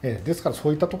ですから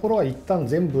そういったところは一旦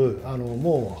全部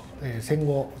もう戦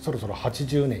後そろそろ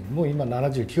80年、もう今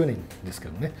79年ですけ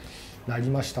どね、なり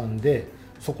ましたんで、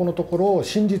そこのところを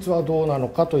真実はどうなの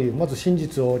かという、まず真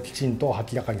実をきちんと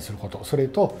明らかにすること、それ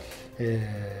と、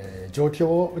状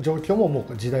況もも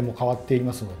う時代も変わってい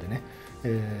ますのでね、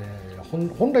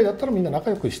本来だったらみんな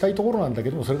仲良くしたいところなんだけ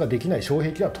ども、それができない障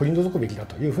壁は取り除くべきだ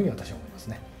というふうに私は思います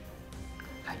ね。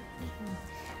はい、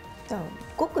じゃあ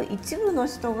ごく一部の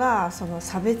人がその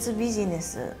差別ビジネ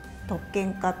ス特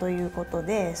権化ということ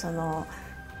で、その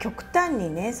極端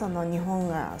にね、その日本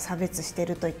が差別して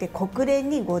ると言って国連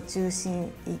にご中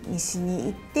心にしに行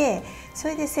って、そ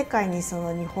れで世界にそ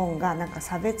の日本がなんか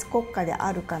差別国家で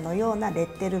あるかのようなレ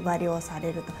ッテル貼りをさ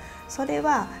れると、それ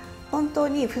は本当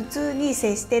に普通に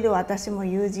接している私も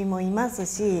友人もいます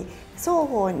し、双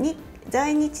方に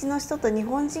在日の人と日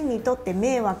本人にとって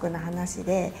迷惑な話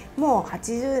で、もう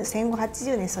戦後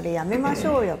80年それやめまし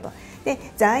ょうよと。で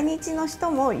在日の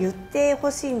人も言って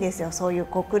ほしいんですよ。そういう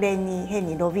国連に変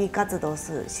にロビー活動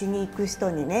しに行く人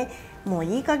にね、もう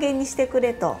いい加減にしてく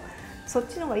れと。そっ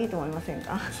ちの方がいいと思いません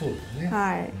か。そうですね、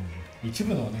はい、一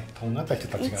部のね、とんがった人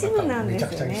たちがなんかめちゃ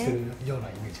くちゃにしてるような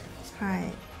イメージありますから、はい。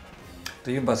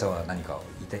ユンバさんは何か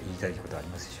言いたいことはあり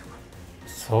ますでしょうか。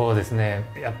そうですね、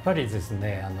やっぱりです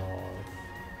ね、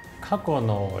過去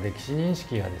の歴史認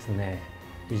識がですね、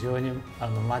非常に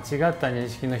間違った認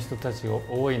識の人たちが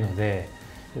多いので、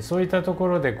そういったとこ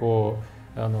ろでこ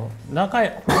う本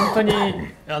当に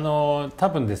多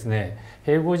分ですね、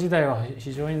併合時代は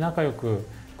非常に仲良く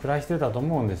暮らしてたと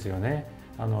思うんですよね。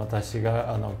私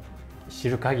が知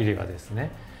る限りはですね、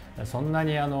そんな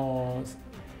に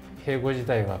併合時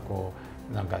代はこ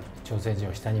うなんか朝鮮人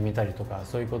を下に見たりとか、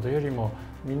そういうことよりも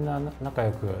みんな仲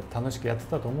良く楽しくやって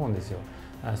たと思うんですよ。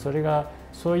それが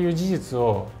そういう事実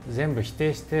を全部否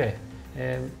定して、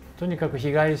とにかく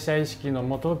被害者意識の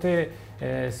下で、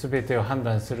全てを判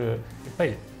断する、やっぱ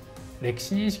り歴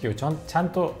史認識をちゃん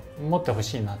と持ってほ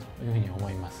しいなというふうに思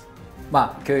います。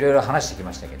今日いろいろ話してき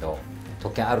ましたけど、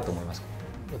特権あると思いますか。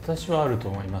私はあると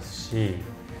思いますし、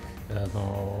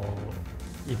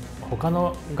他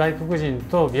の外国人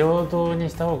と平等に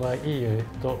した方がいい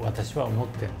と私は思っ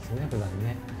てるんですね、普段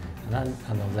ね。在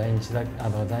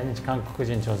日韓国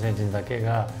人朝鮮人だけ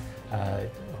が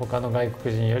他の外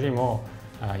国人よりも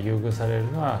優遇される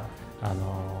のは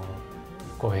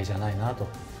公平じゃないなと。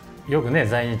よくね、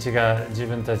在日が自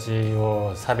分たち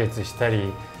を差別した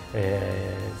り、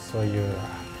そういう、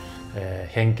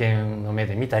偏見の目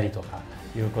で見たりとか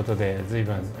いうことで随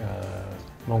分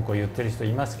文句を言ってる人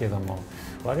いますけども、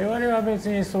我々は別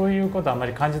にそういうことはあま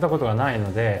り感じたことがない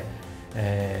ので、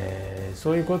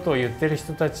そういうことを言ってる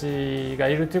人たちが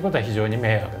いるということは非常に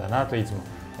迷惑だなといつも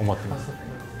思ってます。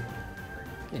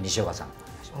西岡さん、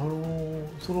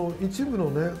その一部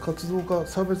のね、活動家、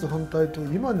差別反対と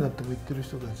今になっても言ってる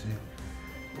人たち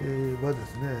はで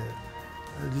すね、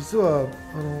実は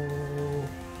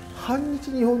反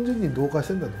日日本人に同化し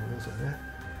てるんだと思いますよね。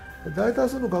大多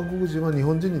数の韓国人は日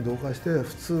本人に同化して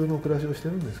普通の暮らしをして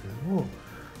るんですけれども、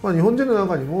日本人の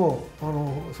中にも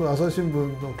その朝日新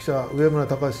聞の記者上村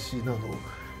隆氏など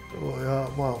や、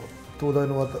東大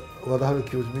の和田春樹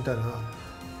教授みたいな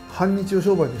反日を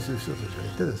商売にする人たち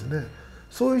がいてですね、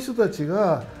そういう人たち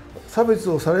が差別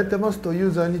をされてますとい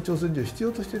う在日朝鮮人を必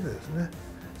要としていてですね、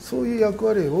そういう役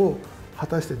割を果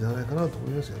たしてるんじゃないかなと思い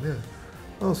ますよね。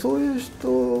そういう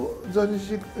人、在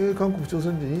日韓国朝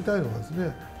鮮人に言いたいのはです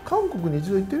ね、韓国に一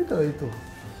度行ってみたらいいと。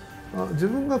自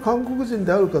分が韓国人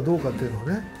であるかどうかっていうのを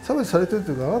ね、差別されてる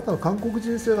というか、あなたの韓国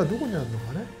人性がどこにあるの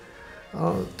かね、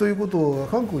ということが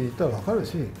韓国に行ったら分かる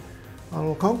し、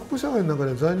韓国社会の中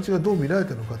で在日がどう見られ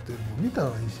てるのかっていうのも見たら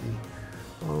いい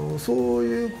し、そう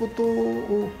いうこと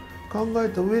を考え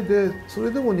た上で、そ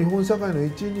れでも日本社会の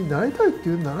一員になりたいって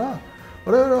いうんなら、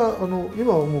我々は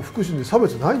今はもう福島に差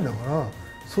別ないんだから、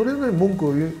それなりに文句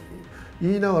を言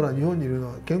いながら日本にいるの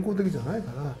は健康的じゃない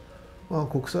から、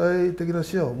国際的な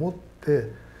視野を持っ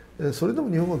て、それでも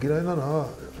日本が嫌いなら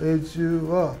永住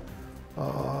は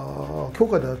許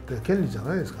可であって権利じゃ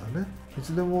ないですからね、い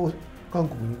つでも韓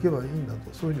国に行けばいいんだと、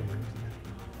そういうふうに思いますね。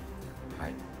は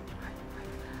い、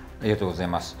ありがとうござい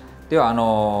ます。では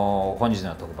本日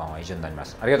の特番は以上になりま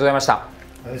す。ありがとうございました。あ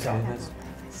りがとうございました。